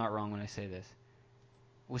hope I'm not wrong when I say this,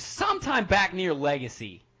 was sometime back near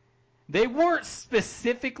Legacy. They weren't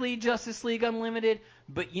specifically Justice League Unlimited,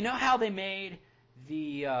 but you know how they made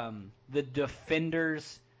the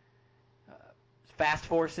Defenders Fast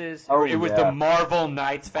Forces? Oh, it was the Marvel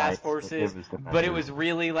Knights Fast Forces, but it was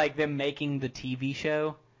really like them making the TV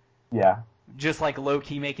show. Yeah. Just like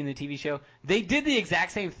low-key making the TV show. They did the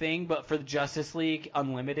exact same thing, but for the Justice League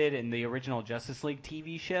Unlimited and the original Justice League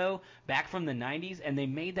TV show back from the 90s, and they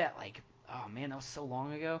made that oh man, that was so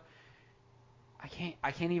long ago. I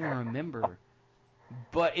can't even remember.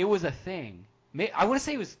 But it was a thing. I want to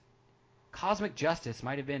say it was Cosmic Justice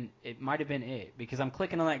might have been it, because I'm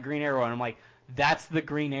clicking on that green arrow and I'm like, that's the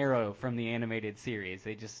Green Arrow from the animated series.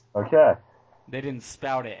 They didn't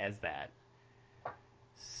spout it as that.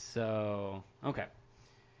 So, okay.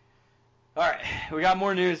 All right, we got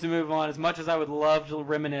more news to move on. As much as I would love to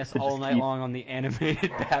reminisce all night long on the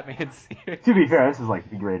animated Batman series. To be fair, this is like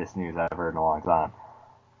the greatest news I've heard in a long time.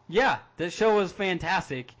 Yeah, this show was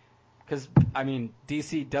fantastic because,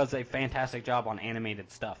 DC does a fantastic job on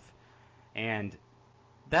animated stuff. And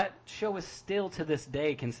that show is still to this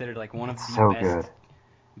day considered like one of the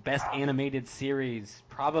best animated series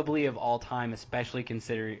probably of all time, especially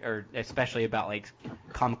about like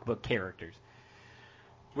comic book characters.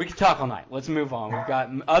 We could talk all night. Let's move on. We've got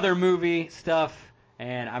other movie stuff,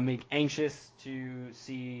 and I'm anxious to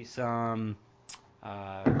see some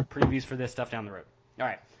previews for this stuff down the road. All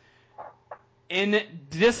right. In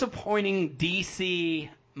disappointing DC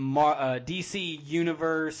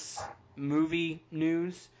Universe movie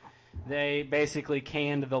news, they basically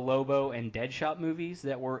canned the Lobo and Deadshot movies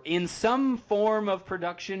that were in some form of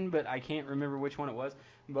production, but I can't remember which one it was.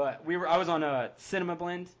 But I was on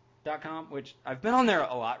cinemablend.com, which I've been on there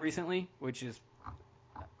a lot recently, which is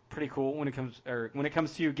pretty cool when it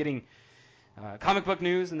comes to getting comic book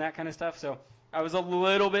news and that kind of stuff. So I was a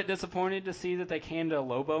little bit disappointed to see that they canned a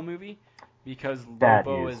Lobo movie, because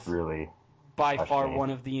Lobo is really by far one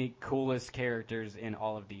of the coolest characters in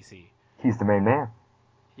all of DC. He's the main man.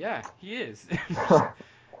 Yeah, he is.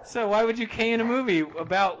 So why would you can a movie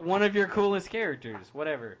about one of your coolest characters?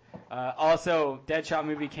 Whatever. Also, Deadshot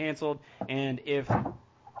movie canceled, and if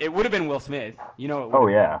it would have been Will Smith, it would. Oh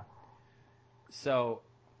yeah. So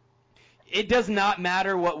it does not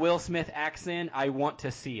matter what Will Smith acts in. I want to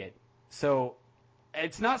see it. So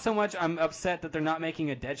it's not so much I'm upset that they're not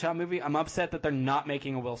making a Deadshot movie. I'm upset that they're not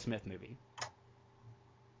making a Will Smith movie.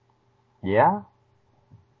 Yeah,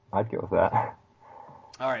 I'd go with that.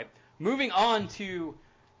 All right, moving on to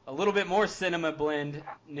a little bit more Cinema Blend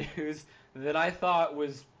news that I thought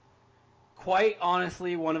was quite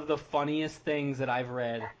honestly one of the funniest things that I've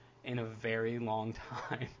read in a very long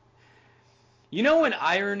time. You know when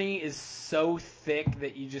irony is so thick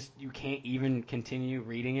that you can't even continue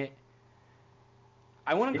reading it?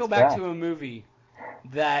 I want to go back to a movie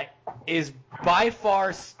that is by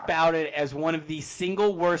far spouted as one of the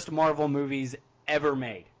single worst Marvel movies ever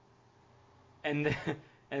made. And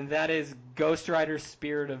that is Ghost Rider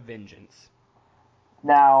Spirit of Vengeance.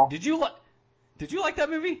 Now, Did you like that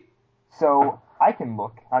movie? so I can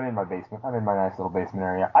look. I'm in my basement. I'm in my nice little basement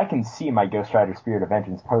area. I can see my Ghost Rider Spirit of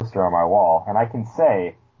Vengeance poster on my wall, and I can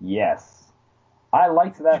say, yes, I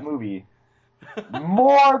liked that movie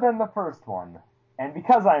more than the first one. And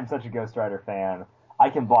because I am such a Ghost Rider fan, I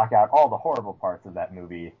can block out all the horrible parts of that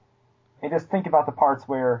movie and just think about the parts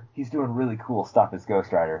where he's doing really cool stuff as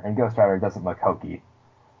Ghost Rider, and Ghost Rider doesn't look hokey.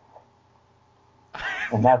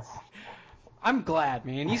 And that's... I'm glad,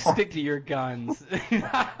 man. You stick to your guns.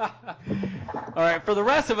 All right, for the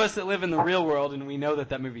rest of us that live in the real world and we know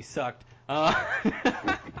that movie sucked, I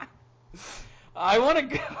want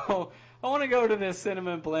to go to this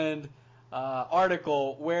Cinnamon Blend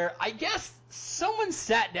article where I guess someone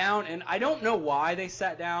sat down, and I don't know why they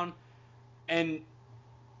sat down and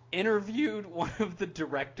interviewed one of the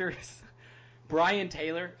directors, Brian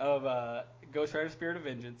Taylor of Ghost Rider Spirit of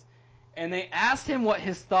Vengeance, and they asked him what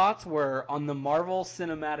his thoughts were on the Marvel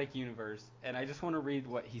Cinematic Universe, and I just want to read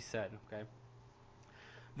what he said, okay?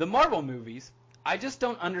 The Marvel movies, I just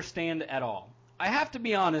don't understand at all. I have to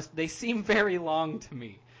be honest, they seem very long to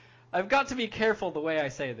me. I've got to be careful the way I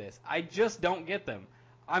say this. I just don't get them.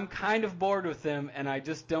 I'm kind of bored with them, and I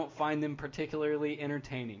just don't find them particularly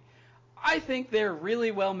entertaining. I think they're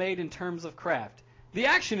really well made in terms of craft. The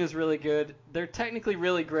action is really good. They're technically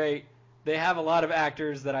really great. They have a lot of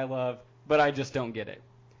actors that I love, but I just don't get it.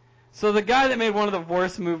 So the guy that made one of the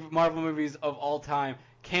worst Marvel movies of all time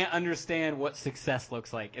can't understand what success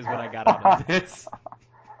looks like, is what I got out of this.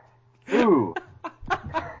 Ooh.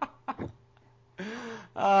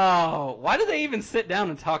 Oh, why do they even sit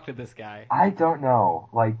down and talk to this guy? I don't know.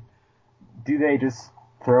 Like, do they just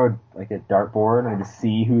throw like a dartboard and just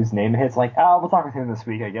see whose name it hits? Like, oh, we'll talk with him this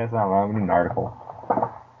week, I guess. I don't know. We need an article.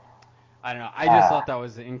 I don't know. I just thought that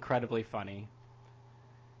was incredibly funny.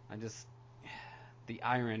 The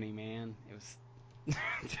irony, man. It was...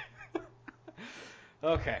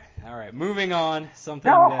 Okay, all right. Moving on.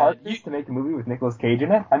 Something You know how that hard it is to make a movie with Nicolas Cage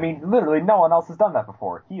in it? I mean, literally no one else has done that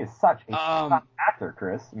before. He is such a top actor,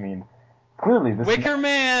 Chris. I mean, clearly this... Wicker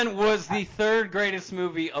Man was the third greatest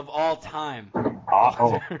movie of all time.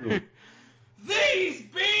 These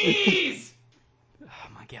bees! Oh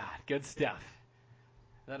my god, good stuff.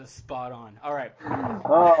 That is spot on. All right.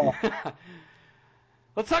 Oh.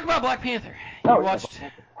 Let's talk about Black Panther.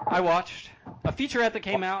 I watched a featurette that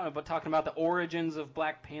came out about talking about the origins of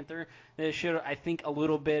Black Panther. It showed, I think, a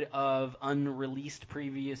little bit of unreleased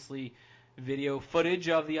previously video footage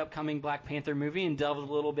of the upcoming Black Panther movie and delved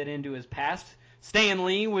a little bit into his past. Stan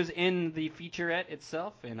Lee was in the featurette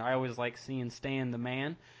itself, and I always like seeing Stan the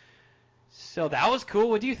man. So that was cool.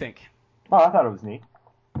 What do you think? Oh, I thought it was neat.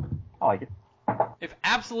 I like it. If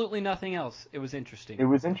absolutely nothing else, it was interesting. It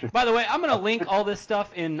was interesting. By the way, I'm going to link all this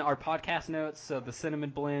stuff in our podcast notes, so the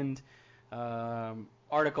Cinnamon Blend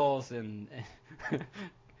articles and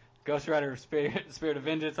Ghost Rider Spirit of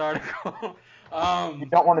Vengeance article. You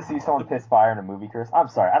don't want to see someone piss fire in a movie, Chris? I'm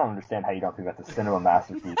sorry, I don't understand how you don't think that's a cinema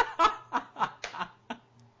masterpiece.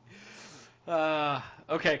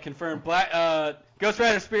 Okay, confirmed. Ghost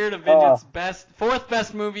Rider Spirit of Vengeance, fourth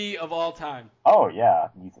best movie of all time. Oh yeah,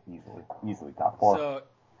 easily top 4. So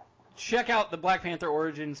check out the Black Panther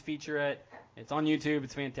Origins featurette. It's on YouTube.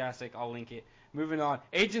 It's fantastic. I'll link it. Moving on.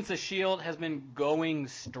 Agents of S.H.I.E.L.D. has been going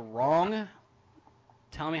strong.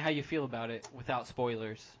 Tell me how you feel about it without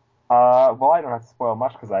spoilers. Well, I don't have to spoil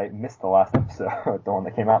much because I missed the last episode, the one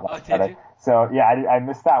that came out last Friday. You? So yeah, I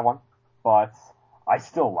missed that one, but I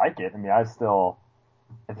still like it. I mean,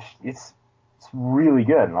 it's really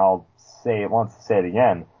good, and I'll say it once, say it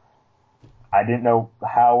again. I didn't know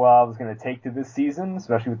how I was going to take to this season,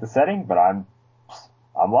 especially with the setting, but I'm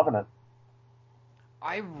loving it.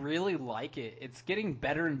 I really like it. It's getting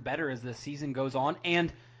better and better as the season goes on,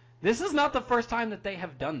 and this is not the first time that they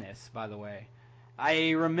have done this, by the way.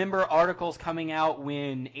 I remember articles coming out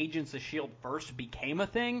when Agents of S.H.I.E.L.D. first became a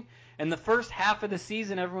thing, and the first half of the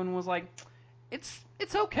season everyone was like, it's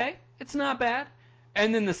okay, it's not bad.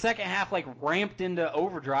 And then the second half ramped into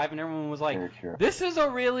overdrive, and everyone was like, this is a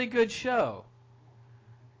really good show.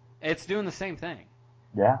 It's doing the same thing.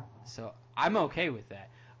 Yeah. So I'm okay with that.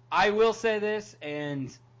 I will say this, and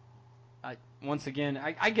once again,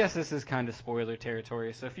 I guess this is kind of spoiler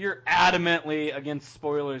territory. So if you're adamantly against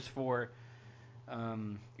spoilers for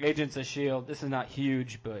Agents of S.H.I.E.L.D., this is not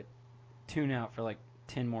huge, but tune out for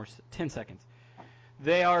 10 seconds.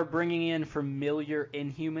 They are bringing in familiar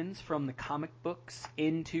Inhumans from the comic books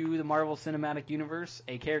into the Marvel Cinematic Universe.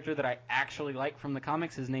 A character that I actually like from the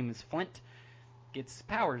comics, his name is Flint, gets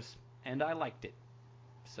powers, and I liked it.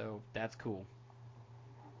 So that's cool.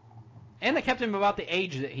 And they kept him about the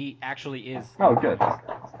age that he actually is. Oh, good.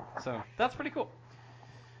 So that's pretty cool.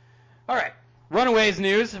 All right. Runaways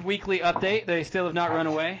news, weekly update. They still have not run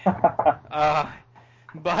away.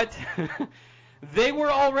 But they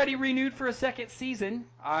were already renewed for a second season.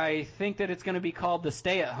 I think that it's going to be called The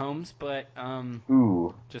Stay-at-Homes, but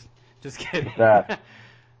Ooh. just kidding. That.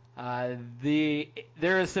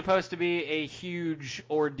 There is supposed to be a huge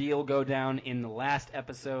ordeal go down in the last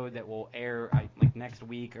episode that will air like next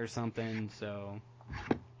week or something. So,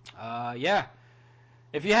 yeah.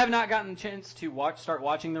 If you have not gotten a chance to start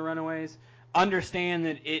watching The Runaways, understand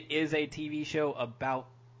that it is a TV show about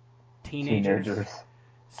teenagers.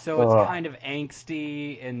 So it's kind of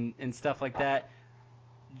angsty and stuff like that.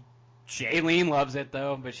 Jaylene loves it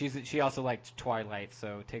though, but she also liked Twilight,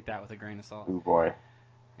 so take that with a grain of salt. Ooh, boy.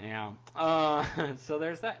 Yeah. So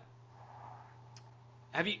there's that.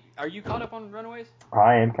 Are you caught up on Runaways?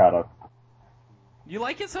 I am caught up. You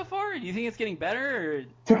like it so far? Do you think it's getting better? Or?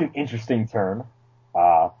 Took an interesting turn,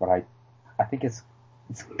 but I think it's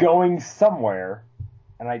going somewhere,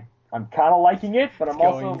 and I'm kind of liking it, but I'm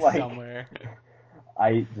also like somewhere.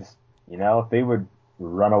 I just if they would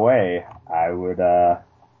run away, I'd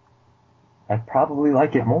probably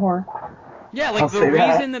like it more. Yeah, like the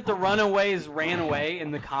reason that the Runaways ran away in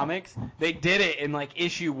the comics, they did it in like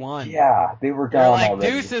issue 1. Yeah, they were gone They're like,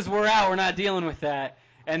 already. deuces, we're out, we're not dealing with that.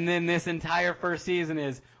 And then this entire first season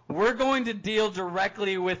is, we're going to deal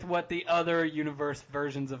directly with what the other universe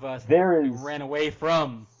versions of us ran away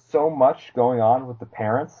from. So much going on with the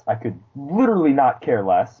parents, I could literally not care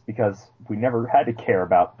less, because we never had to care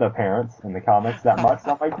about the parents in the comics that much.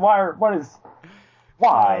 So I'm like, why?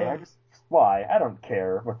 Why? I don't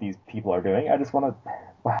care what these people are doing. I just want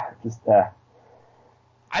to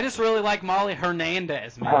I just really like Molly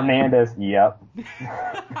Hernandez, man. Hernandez, yep.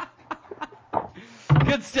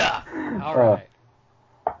 Good stuff. All right.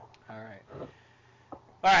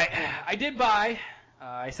 I did buy.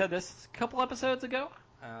 I said this a couple episodes ago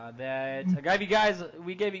that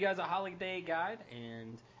we gave you guys a holiday guide,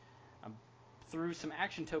 and I threw some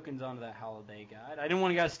action tokens onto that holiday guide. I didn't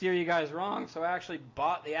want to steer you guys wrong, so I actually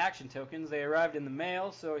bought the action tokens. They arrived in the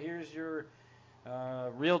mail, so here's your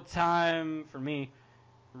real-time, for me,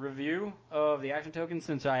 review of the action tokens,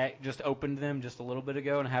 since I just opened them just a little bit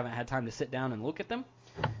ago and haven't had time to sit down and look at them.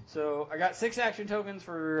 So I got 6 action tokens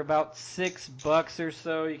for about $6 or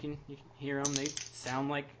so. You can hear them. They sound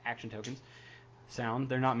like action tokens.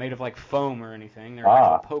 They're not made of like foam or anything. They're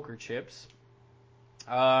actual poker chips.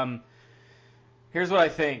 Here's what I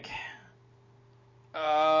think.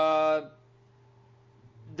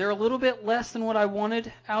 They're a little bit less than what I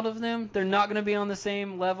wanted out of them. They're not going to be on the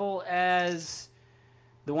same level as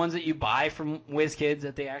the ones that you buy from WizKids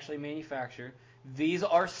that they actually manufacture. These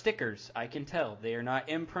are stickers, I can tell. They are not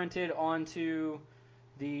imprinted onto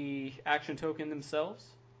the action token themselves.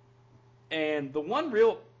 And the one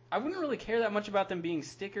I wouldn't really care that much about them being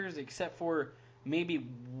stickers, except for maybe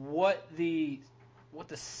what the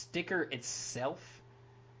sticker itself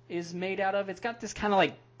is made out of. It's got this kind of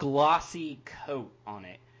like glossy coat on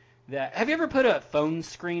it. Have you ever put a phone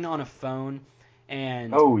screen on a phone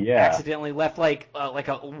and accidentally left like a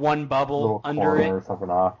one bubble under it or something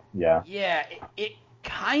off? Yeah. Yeah, it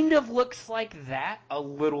kind of looks like that a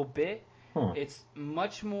little bit. It's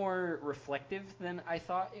much more reflective than I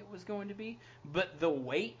thought it was going to be, but the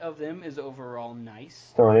weight of them is overall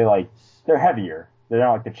nice. So are they're heavier. They're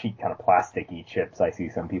not like the cheap kind of plasticky chips I see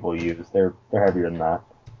some people use. They're heavier than that.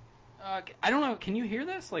 I don't know. Can you hear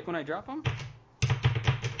this? Like when I drop them?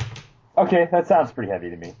 Okay, that sounds pretty heavy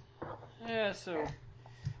to me. Yeah, so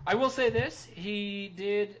I will say this. He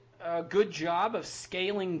did a good job of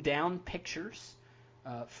scaling down pictures.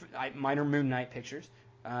 Mine are Moon Knight pictures.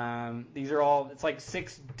 These are all, it's like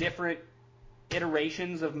 6 different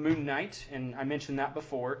iterations of Moon Knight, and I mentioned that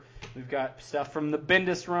before. We've got stuff from the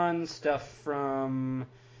Bendis run, stuff from,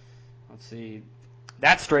 let's see,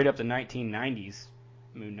 that's straight up the 1990s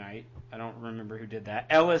Moon Knight. I don't remember who did that.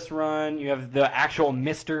 Ellis run, you have the actual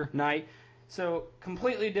Mr. Knight. So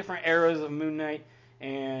completely different eras of Moon Knight,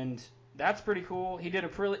 and that's pretty cool. He did a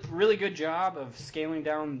really good job of scaling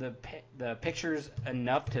down the pictures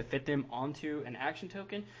enough to fit them onto an action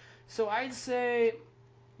token. So I'd say,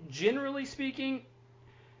 generally speaking,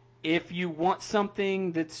 if you want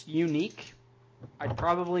something that's unique, I'd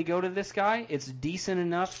probably go to this guy. It's decent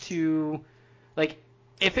enough to, like,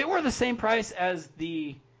 if it were the same price as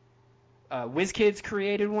the WizKids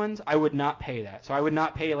created ones, I would not pay that. So I would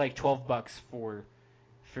not pay like $12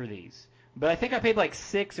 for these. But I think I paid like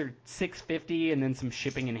 $6 or $6.50 and then some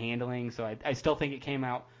shipping and handling. So I still think it came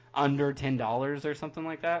out under $10 or something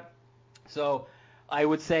like that. So I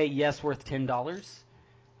would say yes, worth $10.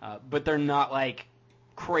 But they're not like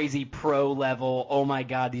crazy pro level. Oh my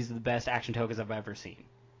god, these are the best action tokens I've ever seen.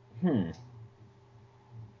 Okay.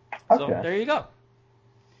 So there you go.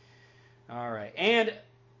 All right, and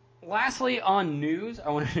lastly on news,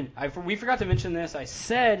 we forgot to mention this. I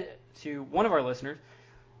said to one of our listeners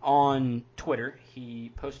on Twitter,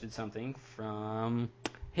 he posted something from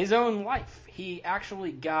his own life. He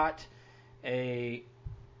actually got a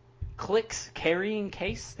Clix carrying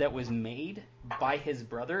case that was made by his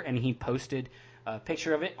brother, and he posted a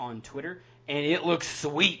picture of it on Twitter, and it looks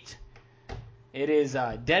sweet. It is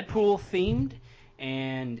Deadpool themed,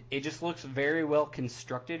 and it just looks very well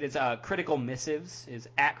constructed. It's Critical Missives, is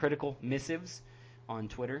at Critical Missives on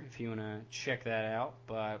Twitter if you want to check that out.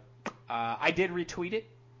 But I did retweet it,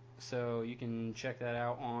 so you can check that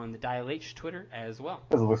out on the Dial H Twitter as well.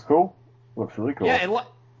 Does it look cool? Looks really cool. Yeah,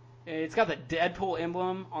 it's got the Deadpool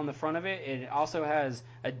emblem on the front of it. It also has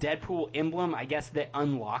a Deadpool emblem, I guess, that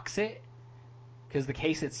unlocks it, because the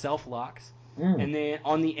case itself locks. And then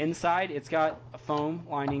on the inside, it's got a foam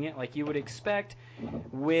lining it, like you would expect,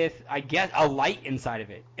 with, I guess, a light inside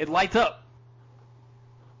of it. It lights up.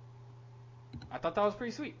 I thought that was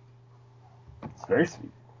pretty sweet. It's very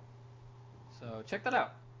sweet. So check that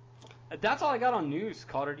out. That's all I got on news,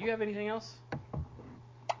 Calder. Do you have anything else?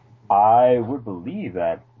 I would believe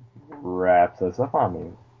that wraps us up on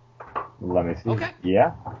me. Let me see. Okay.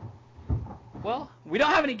 Yeah. Well, we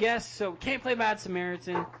don't have any guests, so can't play Bad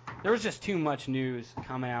Samaritan. There was just too much news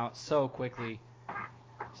coming out so quickly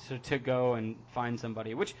to go and find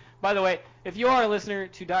somebody. Which, by the way, if you are a listener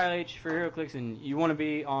to Dial H for HeroClix and you want to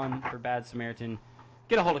be on for Bad Samaritan,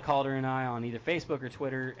 get a hold of Calder and I on either Facebook or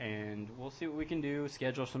Twitter, and we'll see what we can do,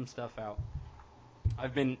 schedule some stuff out.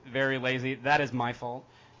 I've been very lazy. That is my fault,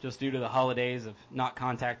 just due to the holidays of not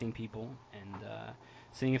contacting people and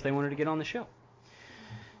seeing if they wanted to get on the show.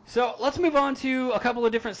 So let's move on to a couple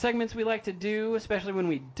of different segments we like to do, especially when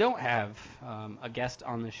we don't have a guest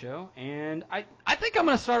on the show. And I think I'm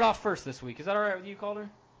going to start off first this week. Is that all right with you, Calder?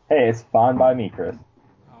 Hey, it's fine by me, Chris.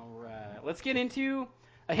 All right. Let's get into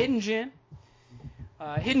a hidden gem.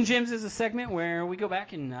 Hidden Gems is a segment where we go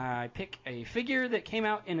back and I pick a figure that came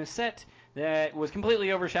out in a set that was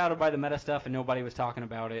completely overshadowed by the meta stuff and nobody was talking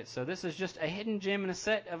about it. So this is just a hidden gem in a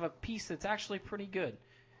set of a piece that's actually pretty good.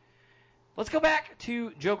 Let's go back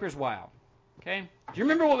to Joker's Wild. Okay? Do you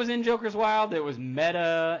remember what was in Joker's Wild that was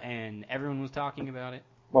meta and everyone was talking about it?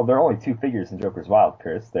 Well, there are only two figures in Joker's Wild,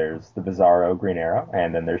 Chris. There's the Bizarro Green Arrow,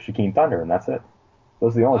 and then there's Shaquem Thunder, and that's it.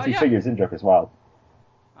 Those are the only two figures in Joker's Wild.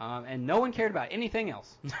 And no one cared about anything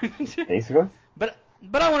else. Basically. But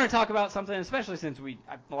I want to talk about something, especially since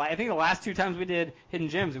I think the last two times we did Hidden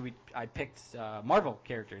Gems, I picked Marvel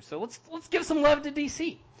characters. So let's give some love to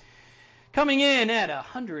DC. Coming in at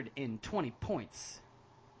 120 points,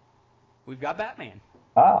 we've got Batman.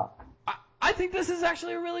 I think this is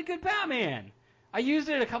actually a really good Batman. I used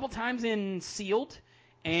it a couple times in Sealed,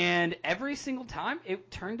 and every single time it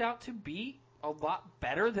turned out to be a lot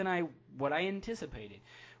better than what I anticipated.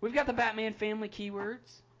 We've got the Batman family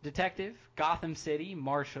keywords: Detective, Gotham City,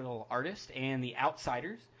 Martial Artist, and the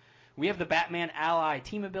Outsiders. We have the Batman Ally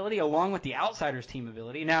team ability along with the Outsiders team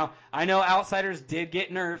ability. Now, I know Outsiders did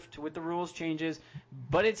get nerfed with the rules changes,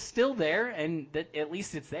 but it's still there, and at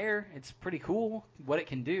least it's there. It's pretty cool what it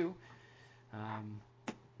can do.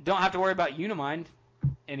 Don't have to worry about Unimind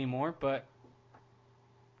anymore, but,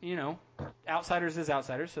 Outsiders is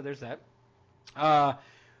Outsiders, so there's that.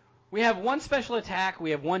 We have one special attack,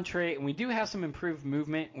 we have one trait, and we do have some improved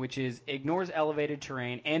movement, which is ignores elevated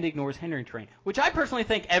terrain and ignores hindering terrain, which I personally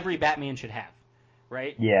think every Batman should have,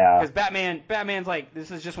 right? Yeah. Because Batman's like, this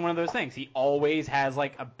is just one of those things. He always has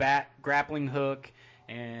like a bat grappling hook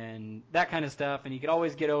and that kind of stuff, and he could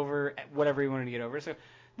always get over whatever he wanted to get over. So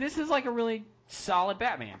this is like a really solid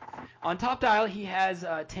Batman. On top dial, he has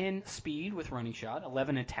 10 speed with running shot,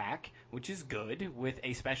 11 attack, which is good, with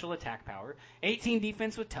a special attack power, 18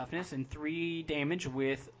 defense with toughness, and 3 damage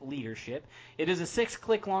with leadership. It is a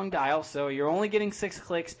 6-click long dial, so you're only getting 6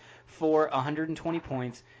 clicks for 120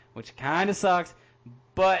 points, which kind of sucks,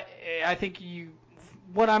 but I think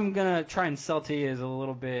what I'm going to try and sell to you is a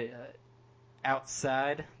little bit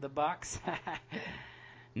outside the box.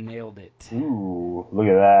 Nailed it. Ooh, look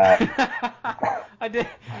at that. I did.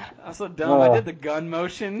 I'm so dumb. I did the gun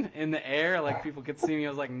motion in the air, like people could see me. I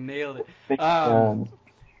was like, nailed it.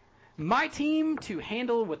 My team to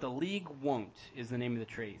handle what the league won't is the name of the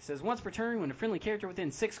trait. It says once per turn, when a friendly character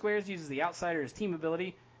within 6 squares uses the outsider's team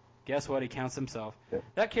ability, guess what? He counts himself. Yep.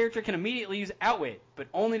 That character can immediately use Outwit, but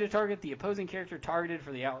only to target the opposing character targeted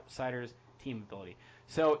for the outsider's team ability.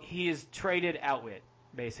 So he is traded Outwit,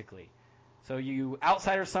 basically. So you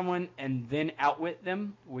outsider someone and then outwit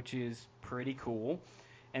them, which is pretty cool.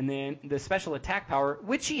 And then the special attack power,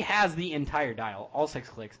 which he has the entire dial, all 6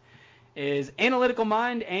 clicks, is Analytical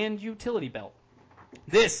Mind and Utility Belt.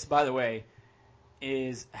 This, by the way,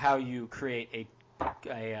 is how you create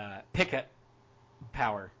a pickup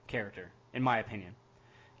power character, in my opinion.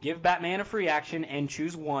 Give Batman a free action and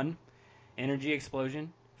choose one: Energy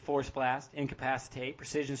Explosion, Force Blast, Incapacitate,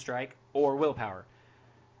 Precision Strike, or Willpower.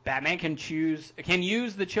 Batman can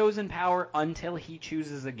use the chosen power until he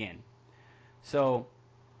chooses again. So,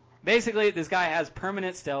 basically, this guy has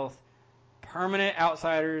permanent stealth, permanent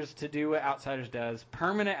outsiders to do what outsiders does,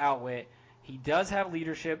 permanent outwit. He does have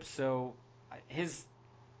leadership, so his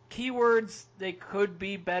keywords, they could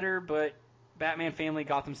be better, but Batman Family,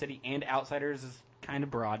 Gotham City, and Outsiders is kind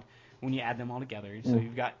of broad when you add them all together. So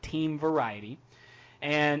you've got team variety.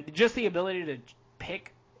 And just the ability to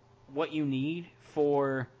pick what you need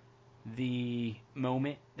for the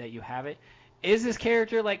moment that you have it. Is this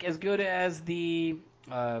character like as good as the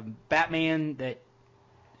Batman,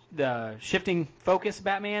 the shifting focus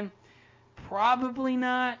Batman? Probably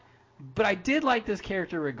not. But I did like this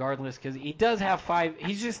character regardless because he does have 5.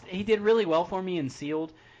 He did really well for me in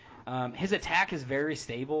Sealed. His attack is very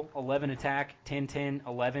stable. 11 attack, 10-10,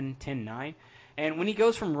 11, 10-9. And when he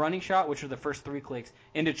goes from running shot, which are the first 3 clicks,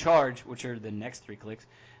 into charge, which are the next 3 clicks,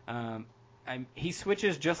 he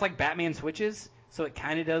switches just like Batman switches. So it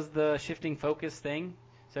kind of does the shifting focus thing.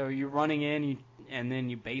 So you're running in, and then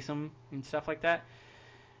you base them and stuff like that.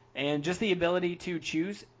 And just the ability to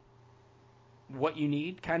choose what you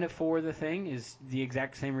need kind of for the thing is the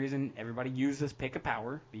exact same reason everybody uses pick a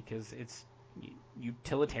power, because it's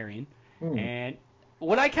utilitarian. And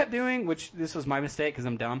what I kept doing, which this was my mistake because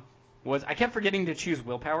I'm dumb, was I kept forgetting to choose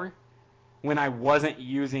willpower when I wasn't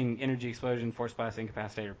using Energy Explosion, Force Blast,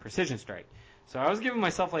 Incapacitate, or Precision Strike. So I was giving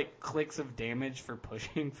myself like clicks of damage for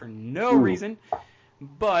pushing for no reason.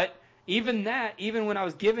 But even when I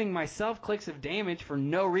was giving myself clicks of damage for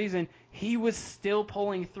no reason, he was still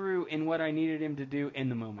pulling through in what I needed him to do in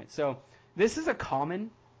the moment. So this is a common,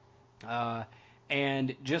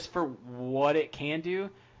 and just for what it can do,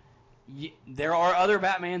 there are other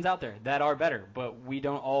Batmans out there that are better, but we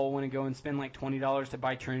don't all want to go and spend like $20 to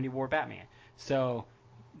buy Trinity War Batman. So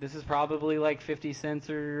this is probably like 50 cents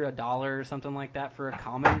or $1 or something like that for a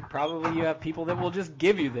common. Probably you have people that will just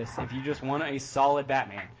give you this if you just want a solid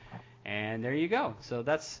Batman. And there you go. So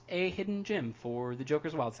that's a hidden gem for the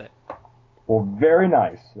Joker's Wild Set. Well, very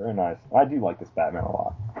nice. Very nice. I do like this Batman a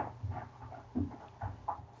lot.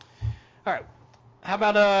 All right. How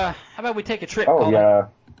about we take a trip? Oh, yeah.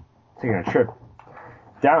 Taking a trip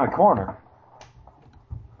down the corner.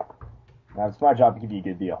 Now, it's my job to give you a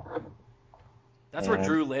good deal. That's where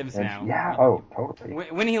Drew lives now. Yeah, oh, totally.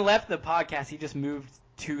 When he left the podcast, he just moved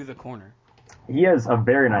to the corner. He has a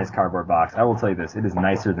very nice cardboard box. I will tell you this. It is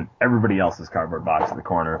nicer than everybody else's cardboard box in the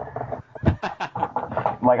corner.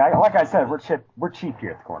 Like I said, we're cheap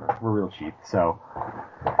here at the corner. We're real cheap. So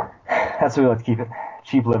that's where we like to keep it.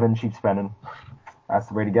 Cheap living, cheap spending. That's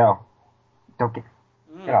the way to go. Don't get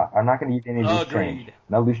off. I'm not going to use any loose change.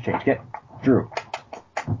 No loose change. Drew.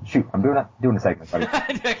 Shoot, I'm doing a segment, buddy.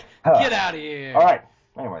 Get out of here. All right.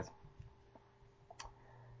 Anyways.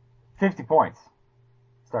 50 points.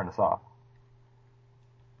 Starting us off.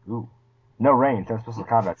 Ooh. No range, no special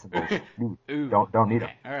combat symbols. Ooh. Don't need it.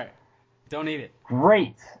 All right. Don't need it.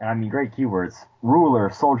 Great. And I mean great keywords.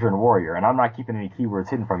 Ruler, soldier, and warrior. And I'm not keeping any keywords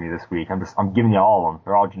hidden from you this week. I'm giving you all of them.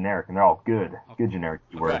 They're all generic and they're all good. Okay. Good generic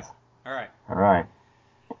keywords. Okay. All right.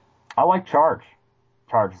 I like charge.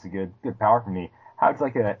 Charge is a good power for me. How it's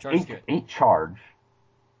like a 8 charge,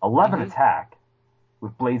 11 attack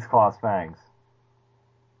with Blades, Claws, Fangs,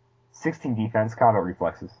 16 defense, combat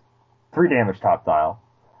reflexes, 3 damage top dial,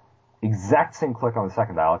 exact same click on the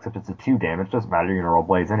second dial, except it's a 2 damage. Doesn't matter, you're going to roll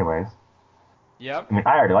Blades anyways. Yep. I mean,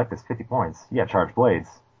 I already like this. 50 points. Yeah, charge Blades.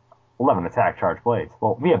 11 attack, charge Blades.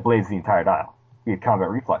 Well, we have Blades the entire dial. We have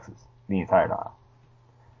combat reflexes the entire dial.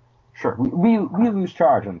 Sure, we lose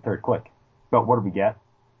charge on the third click. But what do we get?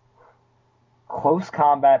 Close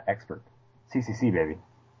Combat Expert. CCC, baby.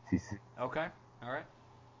 CCC. Okay. All right.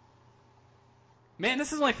 Man,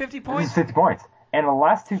 this is only 50 points? This is 50 points. And the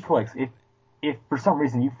last 2 clicks, if for some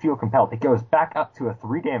reason you feel compelled, it goes back up to a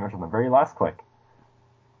 3 damage on the very last click.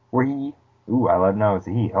 Where he... Ooh, I let know it's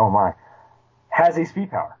a he. Oh, my. Has a speed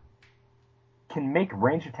power. can make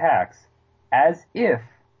range attacks as if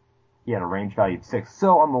he had a range value of 6.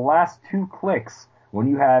 So on the last 2 clicks, when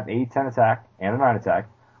you have a 10 attack and a 9 attack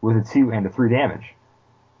with a 2 and a 3 damage,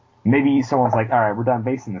 maybe someone's like, alright, we're done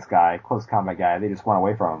basing this guy, close combat guy, they just went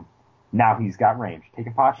away from him. Now he's got range.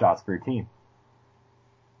 Taking pot shots for your team.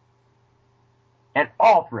 And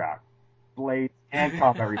all throughout, blades and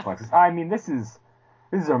combat reflexes. I mean, this is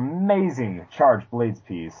an amazing charged blades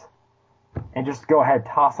piece. And just go ahead,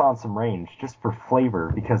 toss on some range, just for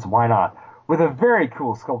flavor, because why not? With a very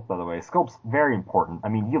cool sculpt, by the way. Sculpt's very important. I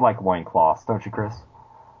mean, you like loincloths, don't you, Chris?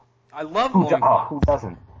 I love loincloths. Who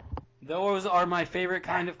doesn't? Those are my favorite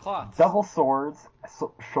kind of cloths. Double swords,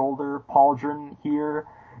 shoulder, pauldron here.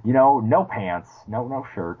 You know, no pants, no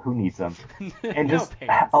shirt. Who needs them? And just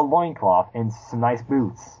a loincloth and some nice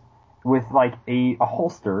boots. With, like, a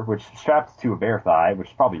holster, which straps to a bare thigh, which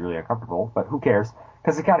is probably really uncomfortable, but who cares?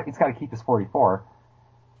 Because it's got to keep his 44.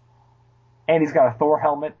 And he's got a Thor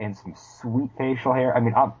helmet and some sweet facial hair. I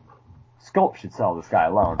mean, Sculpt should sell this guy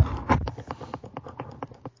alone.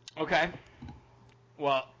 Okay.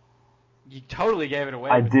 Well, you totally gave it away.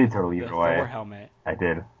 I did totally give it away. The Thor helmet. I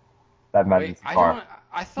did. That matters far.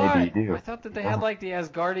 I thought Maybe you do. I thought that they had like the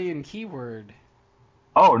Asgardian keyword.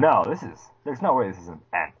 Oh no, there's no way this isn't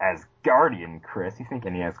an Asgardian, Chris. You think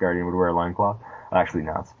any Asgardian would wear a loincloth? Actually,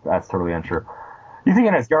 no, that's totally untrue. You think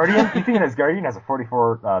an Asgardian has a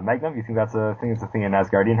 44 Magnum? You think that's a thing an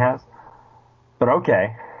Asgardian has? But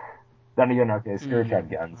okay. Then again, okay, Scourge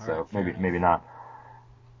had guns, so right, maybe not.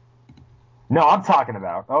 No, I'm talking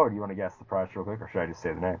about. Oh, do you want to guess the price real quick, or should I just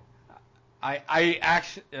say the name? I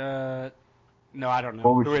actually no, I don't know.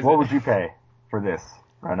 What would you pay for this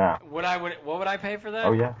right now? What would I pay for that?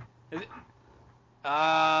 Oh yeah. Is it,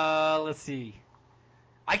 let's see.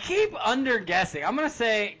 I keep underguessing. I'm gonna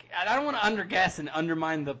say I don't want to underguess and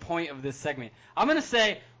undermine the point of this segment. I'm gonna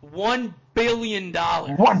say $1 billion.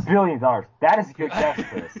 $1 billion. That is a good guess,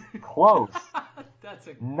 Chris. Close. That's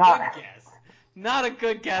a good guess. Not a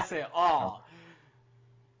good guess at all.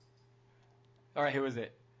 All right, who is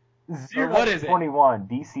it? What is it? 21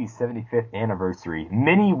 DC 75th anniversary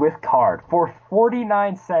mini with card for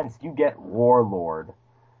 49 cents. You get Warlord.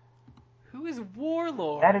 Who is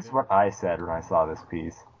Warlord? That is what I said when I saw this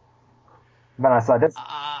piece. Then I saw this.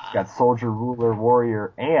 Got Soldier, Ruler,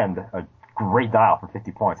 Warrior, and a great dial for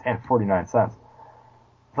 50 points and 49 cents.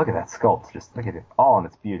 Look at that sculpt. Just look at it. All in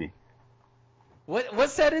its beauty. What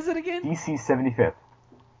set is it again? DC 75th.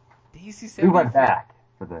 DC 75th? We went back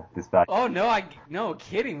for this back. Oh, no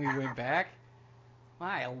kidding. We went back.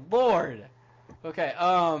 My lord. Okay,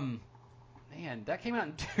 man, that came out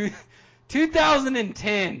in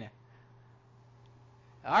 2010.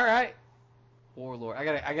 All right. Warlord.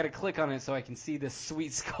 I gotta click on it so I can see this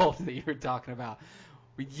sweet sculpt that you were talking about.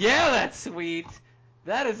 Yeah, that's sweet.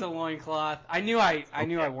 That is a loincloth. I knew I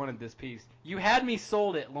wanted this piece. You had me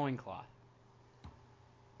sold at loincloth.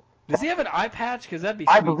 Does he have an eye patch? Because that'd be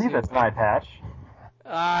sweet, I believe that's an eye patch.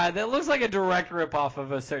 That looks like a direct ripoff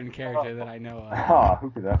of a certain character that I know of. Oh,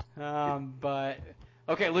 who could that? But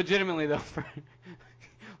okay, legitimately though,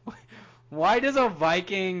 why does a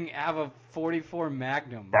Viking have a 44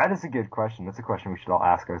 Magnum? That is a good question. That's a question we should all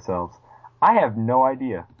ask ourselves. I have no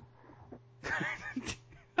idea.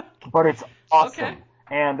 But it's awesome. Okay.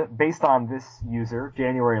 And based on this user,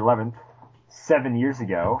 January 11th, 7 years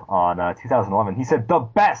ago, on 2011, he said the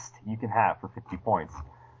best you can have for 50 points.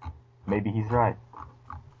 Maybe he's right.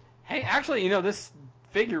 Hey, actually, this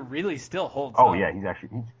figure really still holds up. Oh, yeah, he's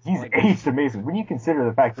aged amazing. When you consider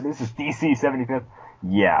the fact that this is DC 75th,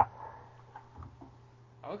 yeah.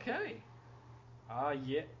 Okay.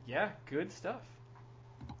 Yeah, good stuff.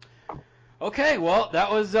 Okay, well,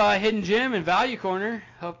 that was Hidden Gem and Value Corner.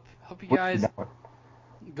 Hope you guys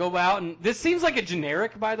go out and... This seems like a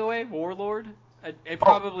generic, by the way, Warlord. It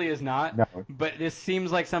probably is not. No. But this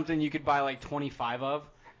seems like something you could buy like 25 of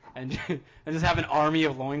and just have an army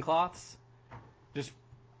of loincloths.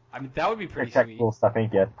 That would be pretty sweet. Cool stuff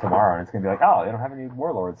ain't yet tomorrow, and it's going to be like, oh, they don't have any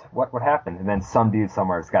Warlords. What happened? And then some dude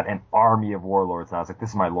somewhere has got an army of Warlords, and I was like, this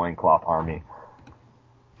is my loincloth army.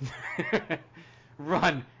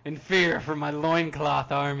 Run in fear from my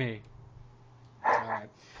loincloth army. All right.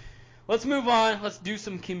 Let's move on. Let's do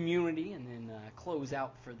some community and then close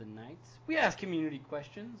out for the night. We ask community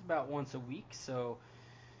questions about once a week, so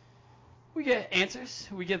we get answers.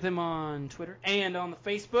 We get them on Twitter and on the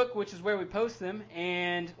Facebook, which is where we post them.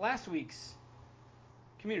 And last week's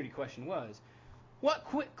community question was, what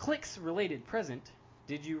Clicks-related present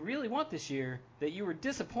did you really want this year that you were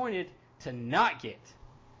disappointed to not get?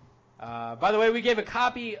 By the way, we're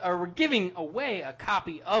giving away a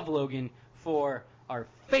copy of Logan for our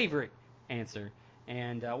favorite answer.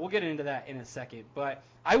 And we'll get into that in a second. But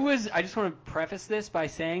I just want to preface this by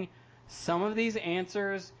saying some of these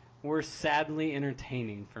answers were sadly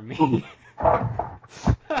entertaining for me.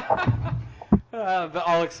 But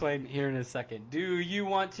I'll explain here in a second. Do you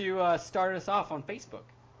want to start us off on Facebook?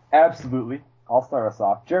 Absolutely. I'll start us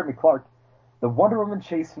off. Jeremy Clark. The Wonder Woman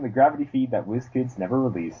chase from the gravity feed that WizKids never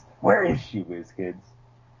released. Where is she, WizKids?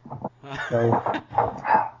 So,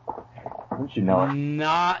 don't you know it?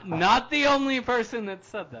 Not the only person that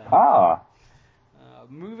said that. Ah.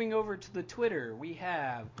 Moving over to the Twitter, we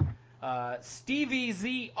have Stevie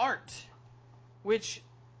Z Art, which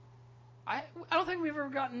I don't think we've ever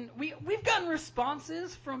gotten. We've gotten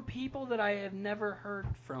responses from people that I have never heard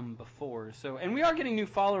from before. So, and we are getting new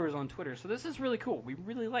followers on Twitter, so this is really cool. We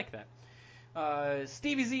really like that.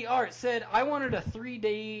 Stevie Z Art said, "I wanted a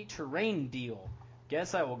 3-day terrain deal.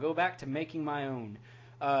 Guess I will go back to making my own."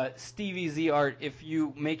 Stevie Z Art, if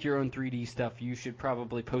you make your own 3D stuff, you should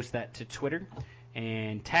probably post that to Twitter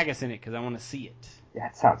and tag us in it because I want to see it. Yeah,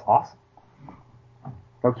 it sounds awesome.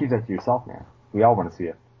 Don't keep that to yourself, man. We all want to see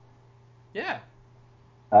it. Yeah.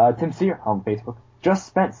 Tim Sear on Facebook. Just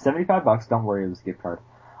spent $75, don't worry, it was a gift card,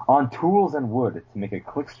 on tools and wood to make a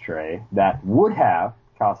Clicks tray that would have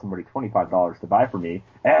cost somebody $25 to buy for me.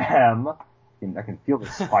 I can feel the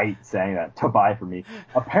spite saying that, to buy for me.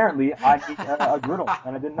 Apparently, I need a griddle,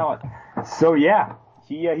 and I didn't know it. So yeah,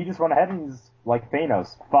 he just went ahead and he's like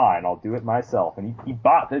Thanos, fine, I'll do it myself. And he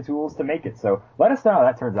bought the tools to make it. So let us know how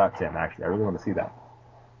that turns out, Tim, actually. I really want to see that.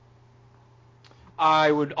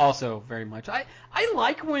 I would also very much. I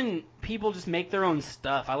like when people just make their own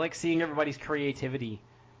stuff. I like seeing everybody's creativity.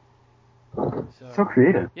 So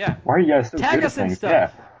creative. Yeah. Why are you guys so Tag good us at in things?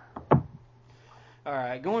 stuff. Yeah. All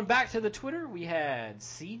right, going back to the Twitter, we had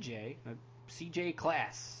CJ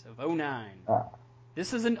Class of 09.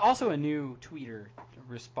 This is also a new tweeter,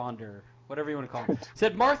 responder, whatever you want to call him.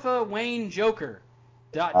 Said Martha Wayne Joker, ...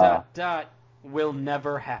 will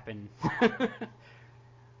never happen.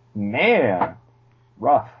 Man.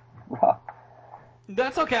 Rough.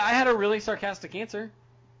 That's okay. I had a really sarcastic answer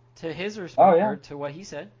to his response, or to what he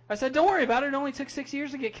said. I said, don't worry about it. It only took 6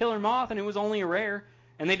 years to get Killer Moth, and it was only a rare.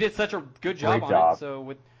 And they did such a good job on it.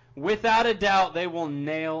 So without a doubt, they will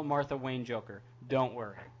nail Martha Wayne Joker. Don't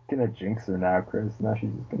worry. Gonna jinx her now, Chris. Now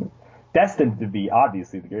she's just gonna... Destined to be,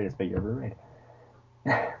 obviously, the greatest figure ever made.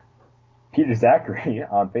 Peter Zachary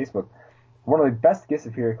on Facebook. One of the best gifts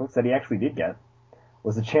of HeroClix that he actually did get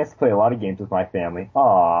was a chance to play a lot of games with my family.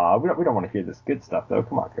 Aw, we don't want to hear this good stuff, though.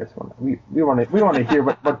 Come on, Chris. We want to hear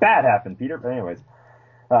what bad happened, Peter. But anyways,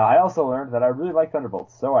 I also learned that I really like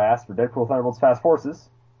Thunderbolts, so I asked for Deadpool Thunderbolts Fast Forces,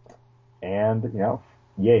 and,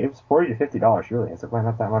 yay, it was $40 to $50, really. It's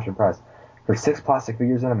not that much in price. For 6 plastic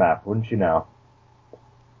figures and a map, wouldn't you know?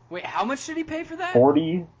 Wait, how much did he pay for that?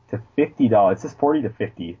 $40 to $50. It says $40 to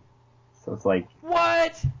 $50. So it's like...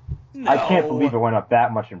 What? No. I can't believe it went up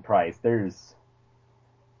that much in price.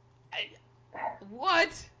 What?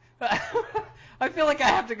 I feel like I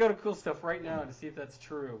have to go to Cool Stuff right now to see if that's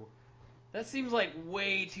true. That seems like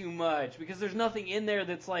way too much, because there's nothing in there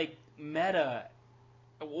that's like meta.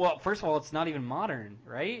 Well, first of all, it's not even modern,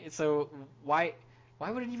 right? So why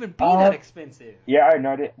would it even be that expensive? Yeah, I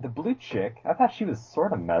know. The blue chick, I thought she was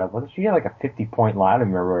sort of meta. Wasn't she? Had like a 50-point line. I don't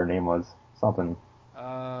remember what her name was. Something.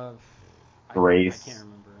 Grace. I can't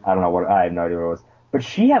remember. I don't know I have no idea what it was. But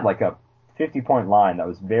she had like a 50-point line that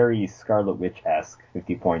was very Scarlet Witch-esque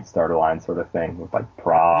 50-point starter line sort of thing with like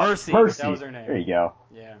Mercy. That was her name. There you go.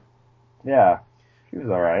 Yeah. Yeah. She was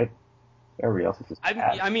alright. Everybody else was just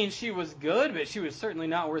bad. I mean, she was good, but she was certainly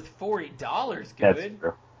not worth $40 good. That's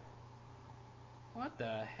true. What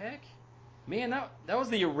the heck? Man, that was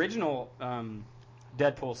the original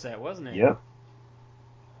Deadpool set, wasn't it? Yep.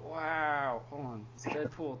 Wow. Hold on.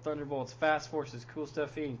 Deadpool, Thunderbolts, Fast Forces, Cool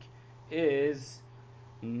Stuff Inc. is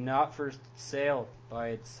not for sale by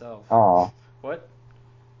itself. Aw. What?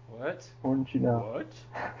 Wouldn't you know? What?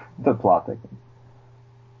 The plot thickens.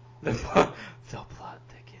 The plot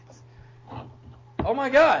thickens. Oh my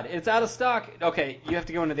god, it's out of stock. Okay, you have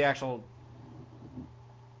to go into the actual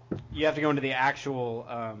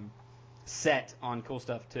set on Cool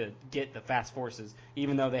Stuff to get the Fast Forces,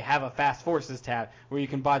 even though they have a Fast Forces tab where you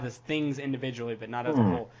can buy the things individually but not as a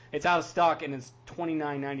whole. It's out of stock and it's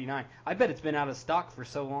 $29.99. I bet it's been out of stock for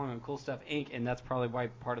so long on Cool Stuff Inc., and that's probably why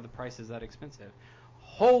part of the price is that expensive.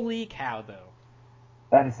 Holy cow, though.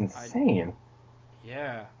 That is insane.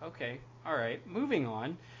 Yeah, okay. All right, moving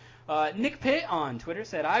on. Nick Pitt on Twitter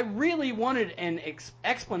said, I really wanted an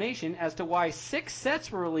explanation as to why 6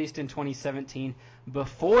 sets were released in 2017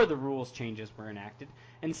 before the rules changes were enacted.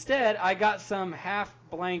 Instead, I got some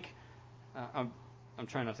half-blank... I'm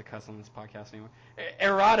trying not to cuss on this podcast anymore.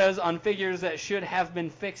 Erratas on figures that should have been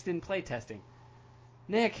fixed in playtesting.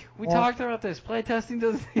 Nick, we talked about this. Playtesting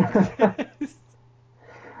doesn't exist.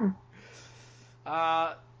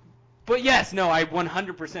 But yes, no, I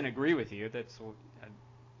 100% agree with you.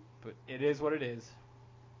 But it is what it is.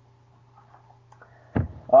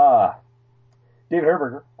 David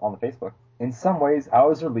Herberger on the Facebook. In some ways, I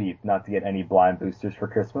was relieved not to get any blind boosters for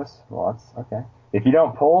Christmas. Well, that's okay. If you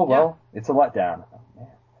don't pull, well, it's a letdown. Oh, man.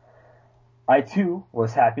 I, too,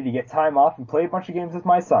 was happy to get time off and play a bunch of games with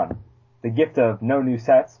my son. The gift of no new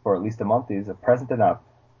sets for at least a month is a present enough.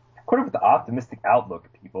 Quit it with the optimistic outlook,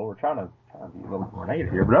 people. We're trying to be a little more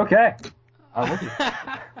negative here, but okay. I'm with you.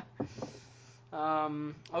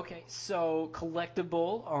 Okay, so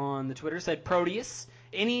Collectible on the Twitter said, Proteus,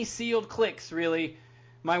 any sealed clicks, really?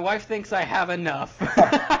 My wife thinks I have enough.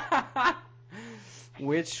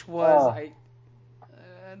 Which was,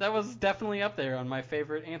 that was definitely up there on my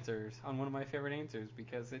favorite answers, on one of my favorite answers,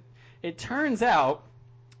 because it turns out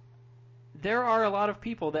there are a lot of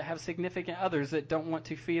people that have significant others that don't want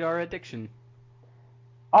to feed our addiction.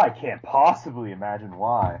 I can't possibly imagine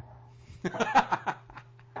why.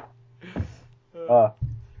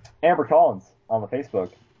 Amber Collins on the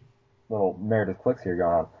Facebook. Little Meredith Clicks here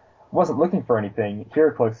going on. Wasn't looking for anything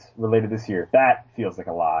HeroClix related this year. That feels like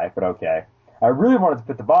a lie, but okay. I really wanted to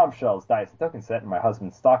put the Bombshells Dice token set in my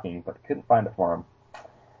husband's stocking, but couldn't find it for him.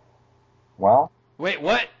 Well. Wait,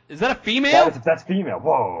 what? Is that a female? That's female.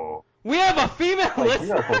 Whoa. We have a female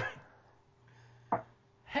listener. HeroClix.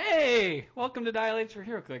 Hey, welcome to Dial H for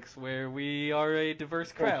HeroClix, where we are a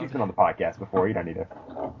diverse crowd. She's been on the podcast before. You don't need to.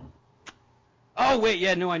 Oh, wait,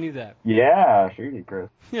 yeah, no, I knew that. Yeah, sure you did, Chris.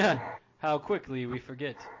 Yeah, how quickly we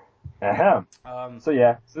forget. Ahem. So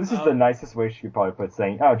this is the nicest way she could probably put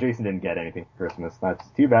saying, oh, Jason didn't get anything for Christmas. That's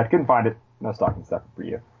too bad. Couldn't find it. No stocking stuff for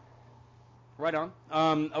you. Right on.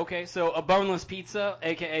 Okay, so a boneless pizza,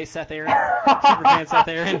 a.k.a. Seth Aaron. Superfan Seth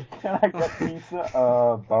Aaron. Can I get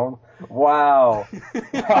pizza? Bone? Wow.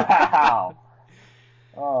 Wow.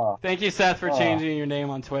 Oh. Thank you, Seth, for changing your name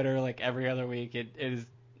on Twitter like every other week. It is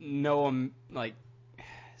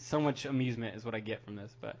so much amusement is what I get from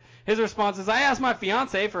this. But his response is, I asked my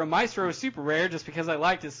fiance for a Maestro Super Rare just because I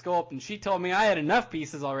liked his sculpt, and she told me I had enough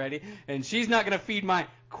pieces already, and she's not going to feed my,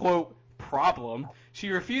 quote, problem. She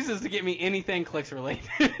refuses to get me anything Clicks related.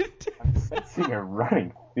 I'm sensing a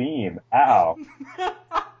running theme. Ow.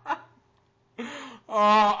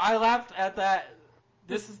 I laughed at that.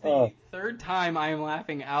 This is the third time I am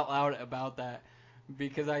laughing out loud about that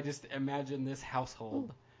because I just imagine this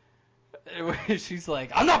household. She's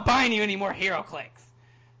like, I'm not buying you any more HeroClix.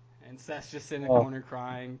 And Seth's just in the corner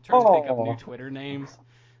crying, trying to pick up new Twitter names.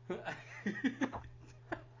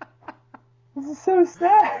 This is so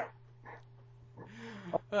sad.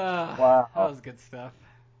 Wow. That was good stuff.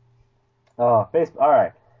 Facebook. All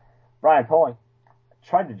right. Brian Poling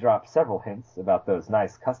tried to drop several hints about those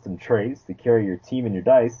nice custom trays to carry your team and your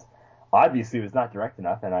dice. Obviously, it was not direct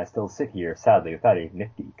enough, and I still sit here, sadly, without a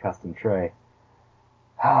nifty custom tray.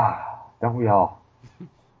 Don't we all?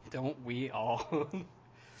 Don't we all?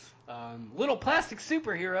 Little Plastic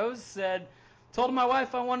Superheroes said, told my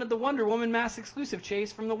wife I wanted the Wonder Woman mass exclusive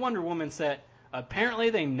chase from the Wonder Woman set.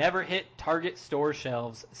 Apparently they never hit Target store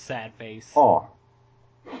shelves. Sad face. Oh.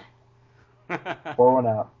 Pour one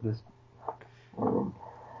out. Just.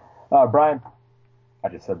 Brian. I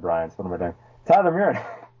just said Brian, so what am I doing? Tyler Mirren.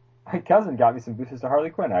 My cousin got me some boosters to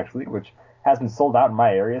Harley Quinn, actually, which has been sold out in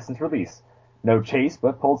my area since release. No chase,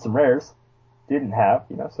 but pulled some rares. Didn't have,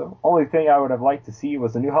 so only thing I would have liked to see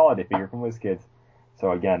was a new holiday figure from WizKids.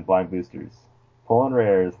 So again, blind boosters. Pulling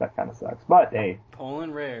rares, that kind of sucks. But hey.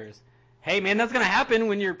 Pulling rares. Hey man, that's going to happen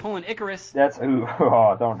when you're pulling Icarus. Don't.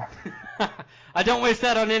 I don't wish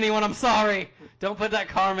that on anyone, I'm sorry. Don't put that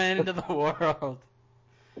karma into the world.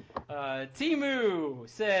 Timu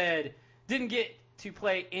said, didn't get to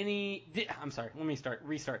play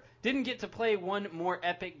restart. Didn't get to play one more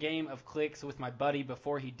epic game of Clicks with my buddy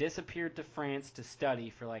before he disappeared to France to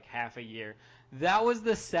study for like half a year. That was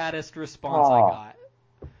the saddest response I got.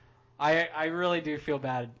 I really do feel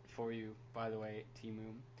bad for you, by the way,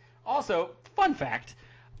 Timu. Also, fun fact,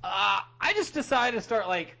 I just decided to start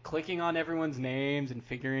clicking on everyone's names and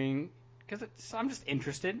figuring, because I'm just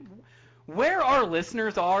interested where our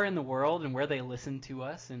listeners are in the world and where they listen to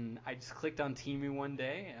us, and I just clicked on Timu one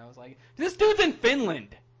day, and I was like, this dude's in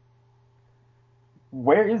Finland!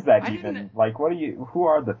 Where is that even? Who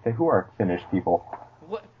are Finnish people?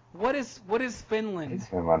 What is Finland? It's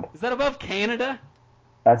Finland. Is that above Canada?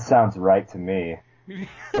 That sounds right to me.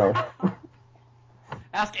 So.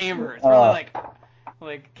 Ask Amber. It's probably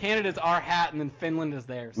like Canada's our hat and then Finland is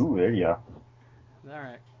theirs. Ooh, there you All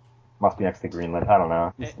right. Must be next to Greenland. I don't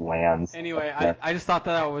know. Just lands. Anyway, Yeah. I just thought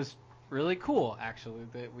that was really cool, actually,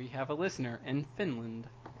 that we have a listener in Finland.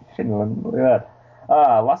 Finland. Look at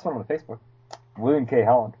that. Last one on the Facebook. William K.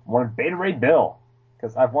 Holland wanted Beta Ray Bill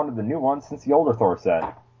because I've wanted the new one since the older Thor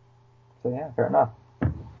set. So yeah, fair enough.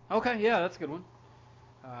 Okay, yeah, that's a good one.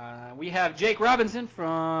 We have Jake Robinson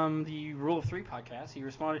from the Rule of Three podcast. He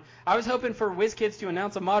responded, I was hoping for WizKids to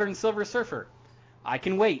announce a modern Silver Surfer. I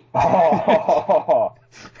can wait. Oh.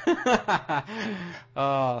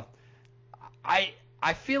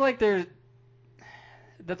 I feel like that's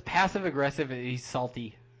passive aggressive. He's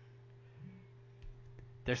salty.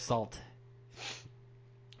 They're salt.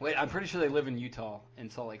 Wait, I'm pretty sure they live in Utah, in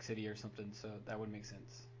Salt Lake City or something, so that would make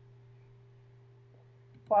sense.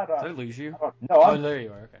 But, Did I lose you? No, there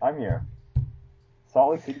you are. Okay. I'm here.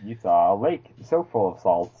 Salt Lake City, Utah. A lake so full of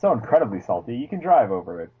salt, so incredibly salty, you can drive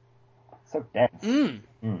over it. So dense.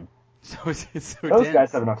 So it's so Those dense.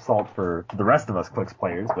 guys have enough salt for the rest of us Clicks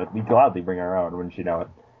players, but we gladly bring our own, wouldn't you know it?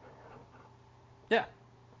 Yeah.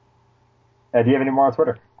 Do you have any more on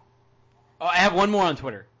Twitter? Oh, I have one more on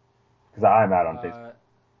Twitter. Because I'm out on Facebook.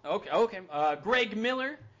 Okay. Greg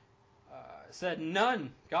Miller said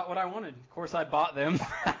none. Got what I wanted. Of course, I bought them.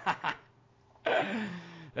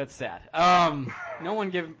 That's sad. No one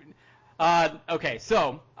give. Okay,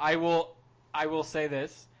 so I will say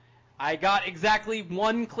this. I got exactly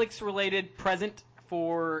one Clicks related present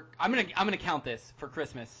for. I'm gonna count this for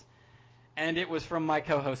Christmas, and it was from my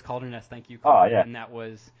co-host Calder Ness. Thank you, Calder. Oh, yeah. And that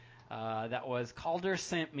was Calder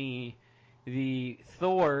sent me the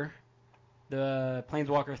Thor. The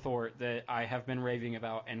Planeswalker Thor that I have been raving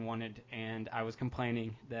about and wanted, and I was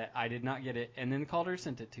complaining that I did not get it, and then Calder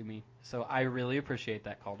sent it to me. So I really appreciate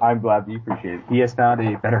that, Calder. I'm glad that you appreciate it. He has found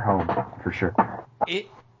a better home, for sure.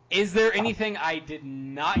 Is there anything I did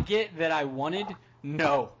not get that I wanted?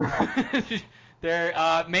 No. There,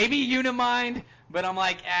 maybe Unimind, but I'm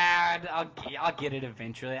like, I'll get it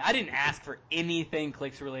eventually. I didn't ask for anything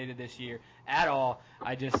Clicks related this year at all.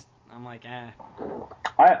 I'm like, I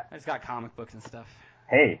just got comic books and stuff.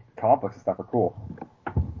 Hey, comic books and stuff are cool.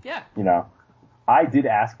 Yeah. You know, I did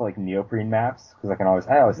ask for like neoprene maps because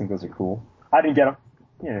I always think those are cool. I didn't get them,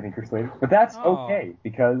 anything Clicks related, but that's okay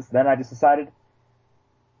because then I just decided,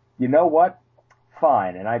 you know what?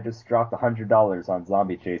 Fine, and I just dropped $100 on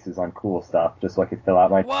zombie chases on cool stuff just so I could fill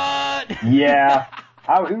out my. What? Yeah.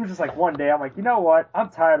 It was just like one day, I'm like, you know what? I'm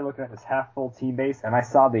tired of looking at this half-full team base, and I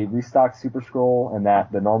saw they restocked Super Scroll, and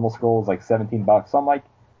that the normal scroll is like $17. So I'm like,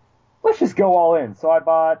 let's just go all in. So I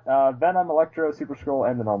bought Venom, Electro, Super Scroll,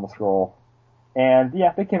 and the normal scroll. And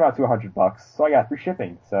yeah, they came out to $100. So I got free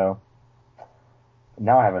shipping. So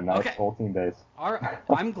now I have a nice full team base. All right.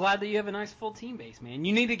 I'm glad that you have a nice full team base, man.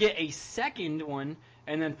 You need to get a second one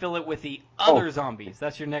and then fill it with the other zombies.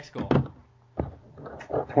 That's your next goal.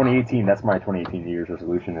 2018, that's my 2018 New Year's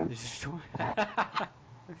resolution.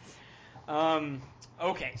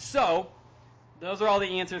 Okay, so those are all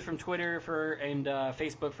the answers from Twitter and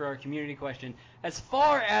Facebook for our community question. As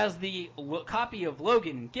far as the copy of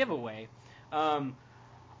Logan giveaway,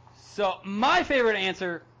 so my favorite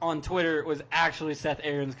answer on Twitter was actually Seth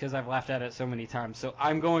Aarons because I've laughed at it so many times. So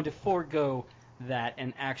I'm going to forego that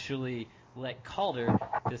and actually let Calder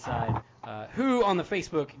decide who on the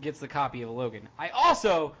Facebook gets the copy of Logan. I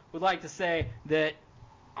also would like to say that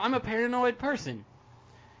I'm a paranoid person.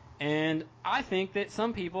 And I think that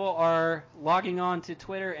some people are logging on to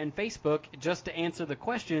Twitter and Facebook just to answer the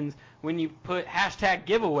questions when you put hashtag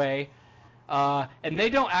giveaway, and they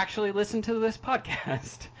don't actually listen to this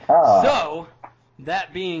podcast. So,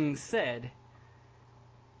 that being said,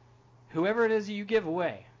 whoever it is you give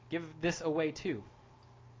this away to.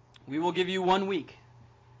 We will give you 1 week,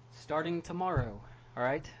 starting tomorrow, all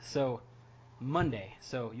right? So, Monday.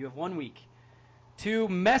 So, you have 1 week to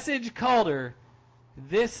message Calder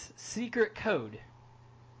this secret code.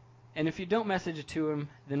 And if you don't message it to him,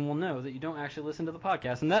 then we'll know that you don't actually listen to the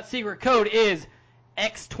podcast. And that secret code is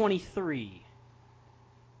X23.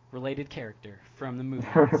 Related character from the movie.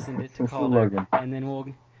 Send it to Calder, and then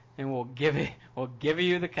we'll give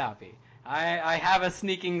you the copy. I have a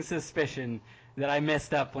sneaking suspicion that I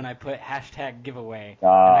messed up when I put hashtag giveaway, and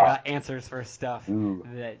I got answers for stuff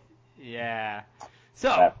yeah.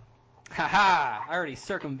 So, haha, I already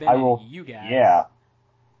circumvented you guys. Yeah.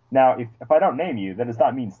 Now, if I don't name you, that does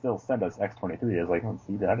not mean still send us X23. I was like, let's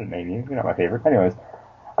see, I didn't name you. You're not my favorite. Anyways,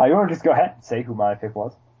 you want to just go ahead and say who my pick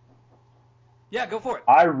was? Yeah, go for it.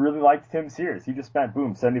 I really liked Tim Sears. He just spent,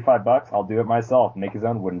 boom, $75. I'll do it myself. Make his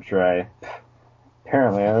own wooden tray.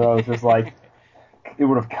 Apparently, I was just like, it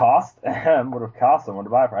would have cost someone to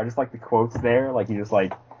buy it for. I just like the quotes there. Like, he just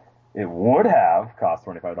like, it would have cost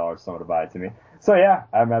 $25 for someone to buy it to me. So yeah,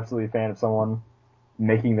 I'm absolutely a fan of someone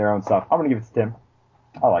making their own stuff. I'm gonna give it to Tim.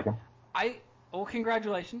 I like him. Well,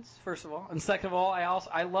 congratulations, first of all, and second of all,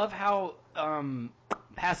 I love how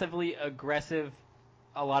passively aggressive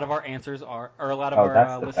a lot of our answers are, or a lot of Oh, our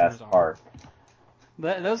that's the listeners best are. part.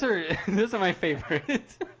 Those are those are my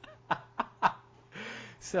favorites.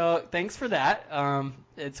 So thanks for that.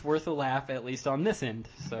 It's worth a laugh, at least on this end.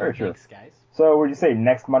 So Very true. thanks, guys. So would you say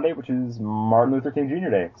next Monday, which is Martin Luther King Jr.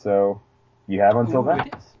 Day? So you have until then.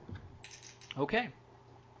 It is. Okay.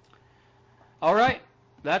 All right.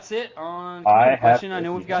 That's it on I question. have. I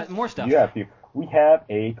know we've got more stuff. You have to. We have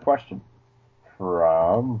a question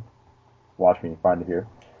from. Watch me find it here.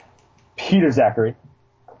 Peter Zachary.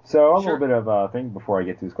 So a little bit of a thing before I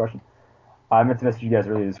get to this question. I meant to message you guys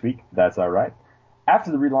earlier this week. That's all right.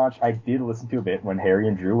 After the relaunch, I did listen to a bit when Harry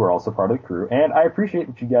and Drew were also part of the crew, and I appreciate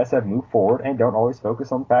that you guys have moved forward and don't always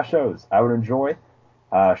focus on past shows. I would enjoy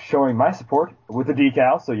showing my support with the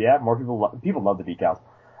decals. So yeah, more people love the decals.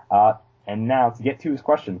 And now to get to his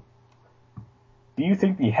question. Do you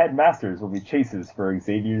think the headmasters will be chases for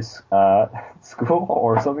Xavier's school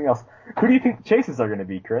or something else? Who do you think the chases are going to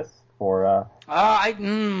be, Chris? I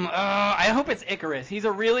hope it's Icarus. He's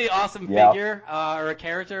a really awesome figure or a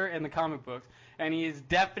character in the comic books, and he is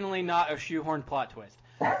definitely not a shoehorned plot twist.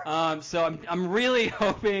 So I'm really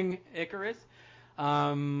hoping Icarus.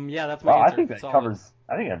 Yeah, that's my answer. I think that covers.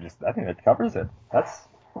 I think that covers it. That's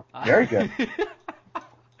very good.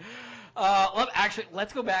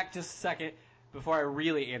 Let's go back just a second before I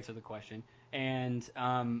really answer the question. And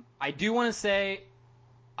I do want to say,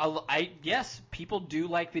 yes, people do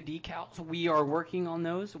like the decals. We are working on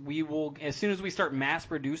those. We will, as soon as we start mass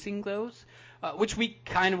producing those, which we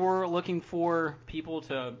kind of were looking for people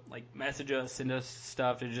to like message us, send us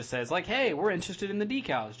stuff that just says like, hey, we're interested in the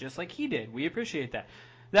decals, just like he did. We appreciate that.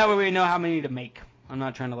 That way we know how many to make. I'm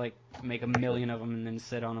not trying to like make a million of them and then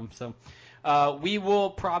sit on them. So we will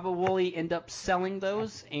probably end up selling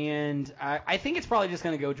those, and I think it's probably just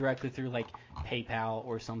going to go directly through like PayPal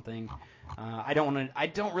or something. I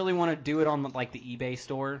don't really want to do it on like the eBay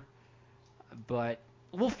store, but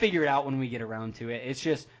we'll figure it out when we get around to it. It's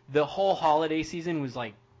just the whole holiday season was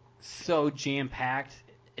like so jam packed,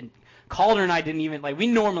 and Calder and I didn't even like. We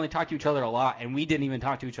normally talk to each other a lot, and we didn't even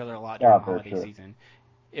talk to each other a lot during the holiday season.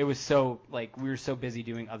 It was so like we were so busy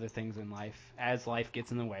doing other things in life. As life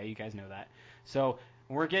gets in the way, you guys know that. So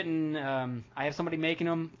we're getting. I have somebody making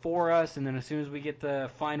them for us, and then as soon as we get the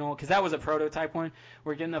final, because that was a prototype one,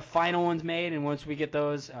 we're getting the final ones made, and once we get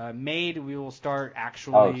those made, we will start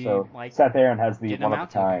actually like. Seth Aaron has the one of a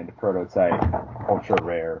kind prototype, ultra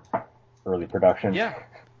rare, early production. Yeah.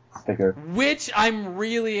 Sticker. Which I'm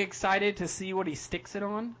really excited to see what he sticks it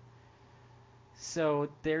on. So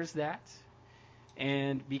there's that.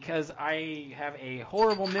 And because I have a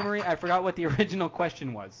horrible memory, I forgot what the original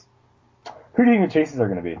question was. Who do you think the chases are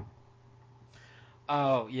going to be?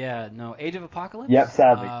 Oh, yeah, no. Age of Apocalypse? Yep,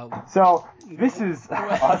 sadly. So this is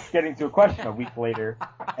us getting to a question a week later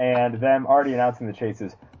and them already announcing the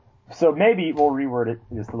chases. So maybe we'll reword it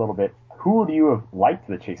just a little bit. Who would you have liked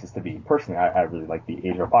the chases to be? Personally, I really like the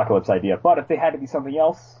Age of Apocalypse idea. But if they had to be something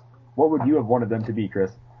else, what would you have wanted them to be,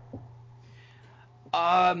 Chris?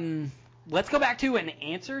 Let's go back to an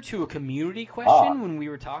answer to a community question when we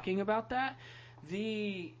were talking about that.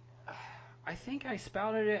 I think I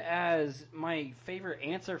spouted it as my favorite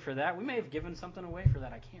answer for that. We may have given something away for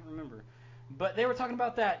that. I can't remember. But they were talking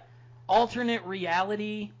about that alternate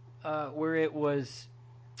reality where it was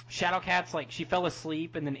Shadowcat's like she fell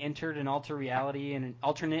asleep and then entered an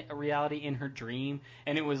alternate reality in her dream,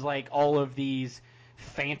 and it was like all of these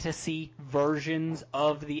fantasy versions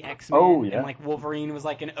of the X-Men, and like Wolverine was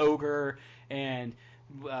like an ogre, and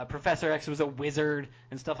Professor X was a wizard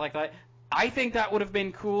and stuff like that. I think that would have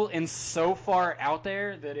been cool and so far out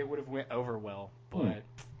there that it would have went over well, but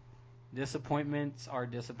disappointments are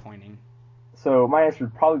disappointing. So my answer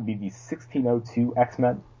would probably be the 1602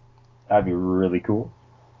 X-Men. That'd be really cool.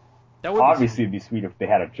 That would Obviously, it'd be sweet if they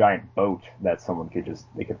had a giant boat that someone could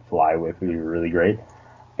fly with. It would be really great.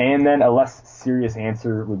 And then a less serious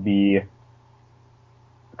answer would be,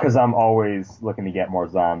 because I'm always looking to get more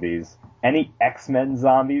zombies, any X-Men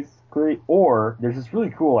zombies, clearly, or there's this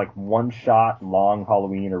really cool, like, one-shot Long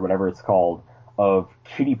Halloween, or whatever it's called, of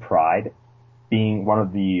Kitty Pryde being one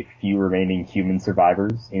of the few remaining human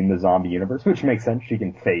survivors in the zombie universe, which makes sense. She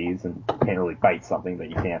can phase and can't really bite something that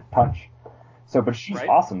you can't touch. So, but she's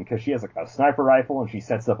awesome, because she has, like, a sniper rifle, and she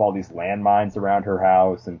sets up all these landmines around her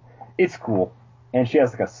house, and it's cool. And she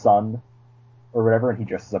has, like, a son or whatever, and he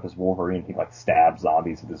dresses up as Wolverine and he like stabs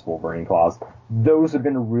zombies with his Wolverine claws. Those have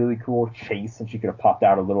been a really cool chase, and she could have popped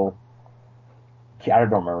out a little. I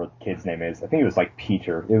don't remember what the kid's name is. I think it was like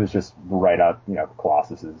Peter. It was just right out,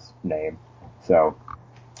 Colossus's name. So,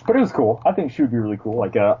 but it was cool. I think she would be really cool,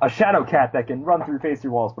 like a shadow cat that can run through face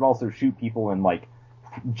through walls, but also shoot people and like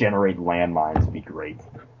generate landmines would be great.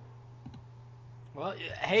 Well,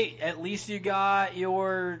 hey, at least you got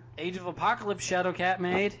your Age of Apocalypse Shadow Cat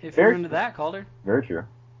made, if Very you're into that, Calder. Very true.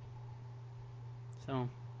 So,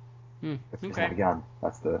 That's okay. my gun.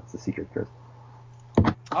 That's the secret, Chris.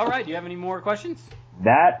 All right, do you have any more questions?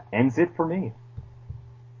 That ends it for me.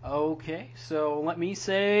 Okay, so let me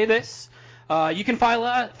say this. You can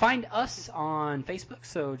find us on Facebook,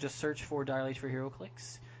 so just search for Dial H for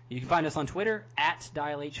HeroClix. You can find us on Twitter at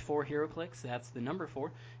DialH4HeroClix. That's the number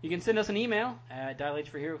 4. You can send us an email at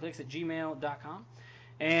dialh4HeroClix@gmail.com.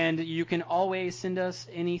 And you can always send us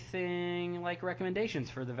anything like recommendations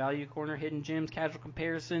for the Value Corner, Hidden Gems, Casual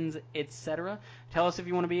Comparisons, etc. Tell us if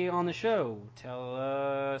you want to be on the show. Tell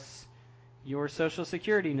us your social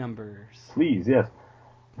security numbers. Please, yes.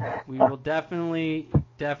 We will definitely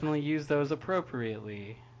use those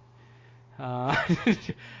appropriately.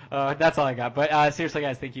 That's all I got. But seriously,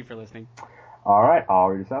 guys, thank you for listening. All right, I'll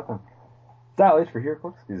read this out then. Dial H for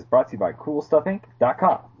HeroClix is brought to you by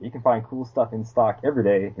CoolStuffInc.com. You can find cool stuff in stock every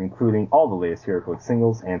day, including all the latest HeroClix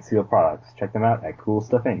singles and sealed products. Check them out at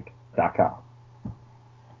CoolStuffInc.com.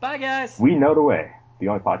 Bye, guys. We know the way. The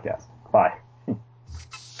only podcast. Bye.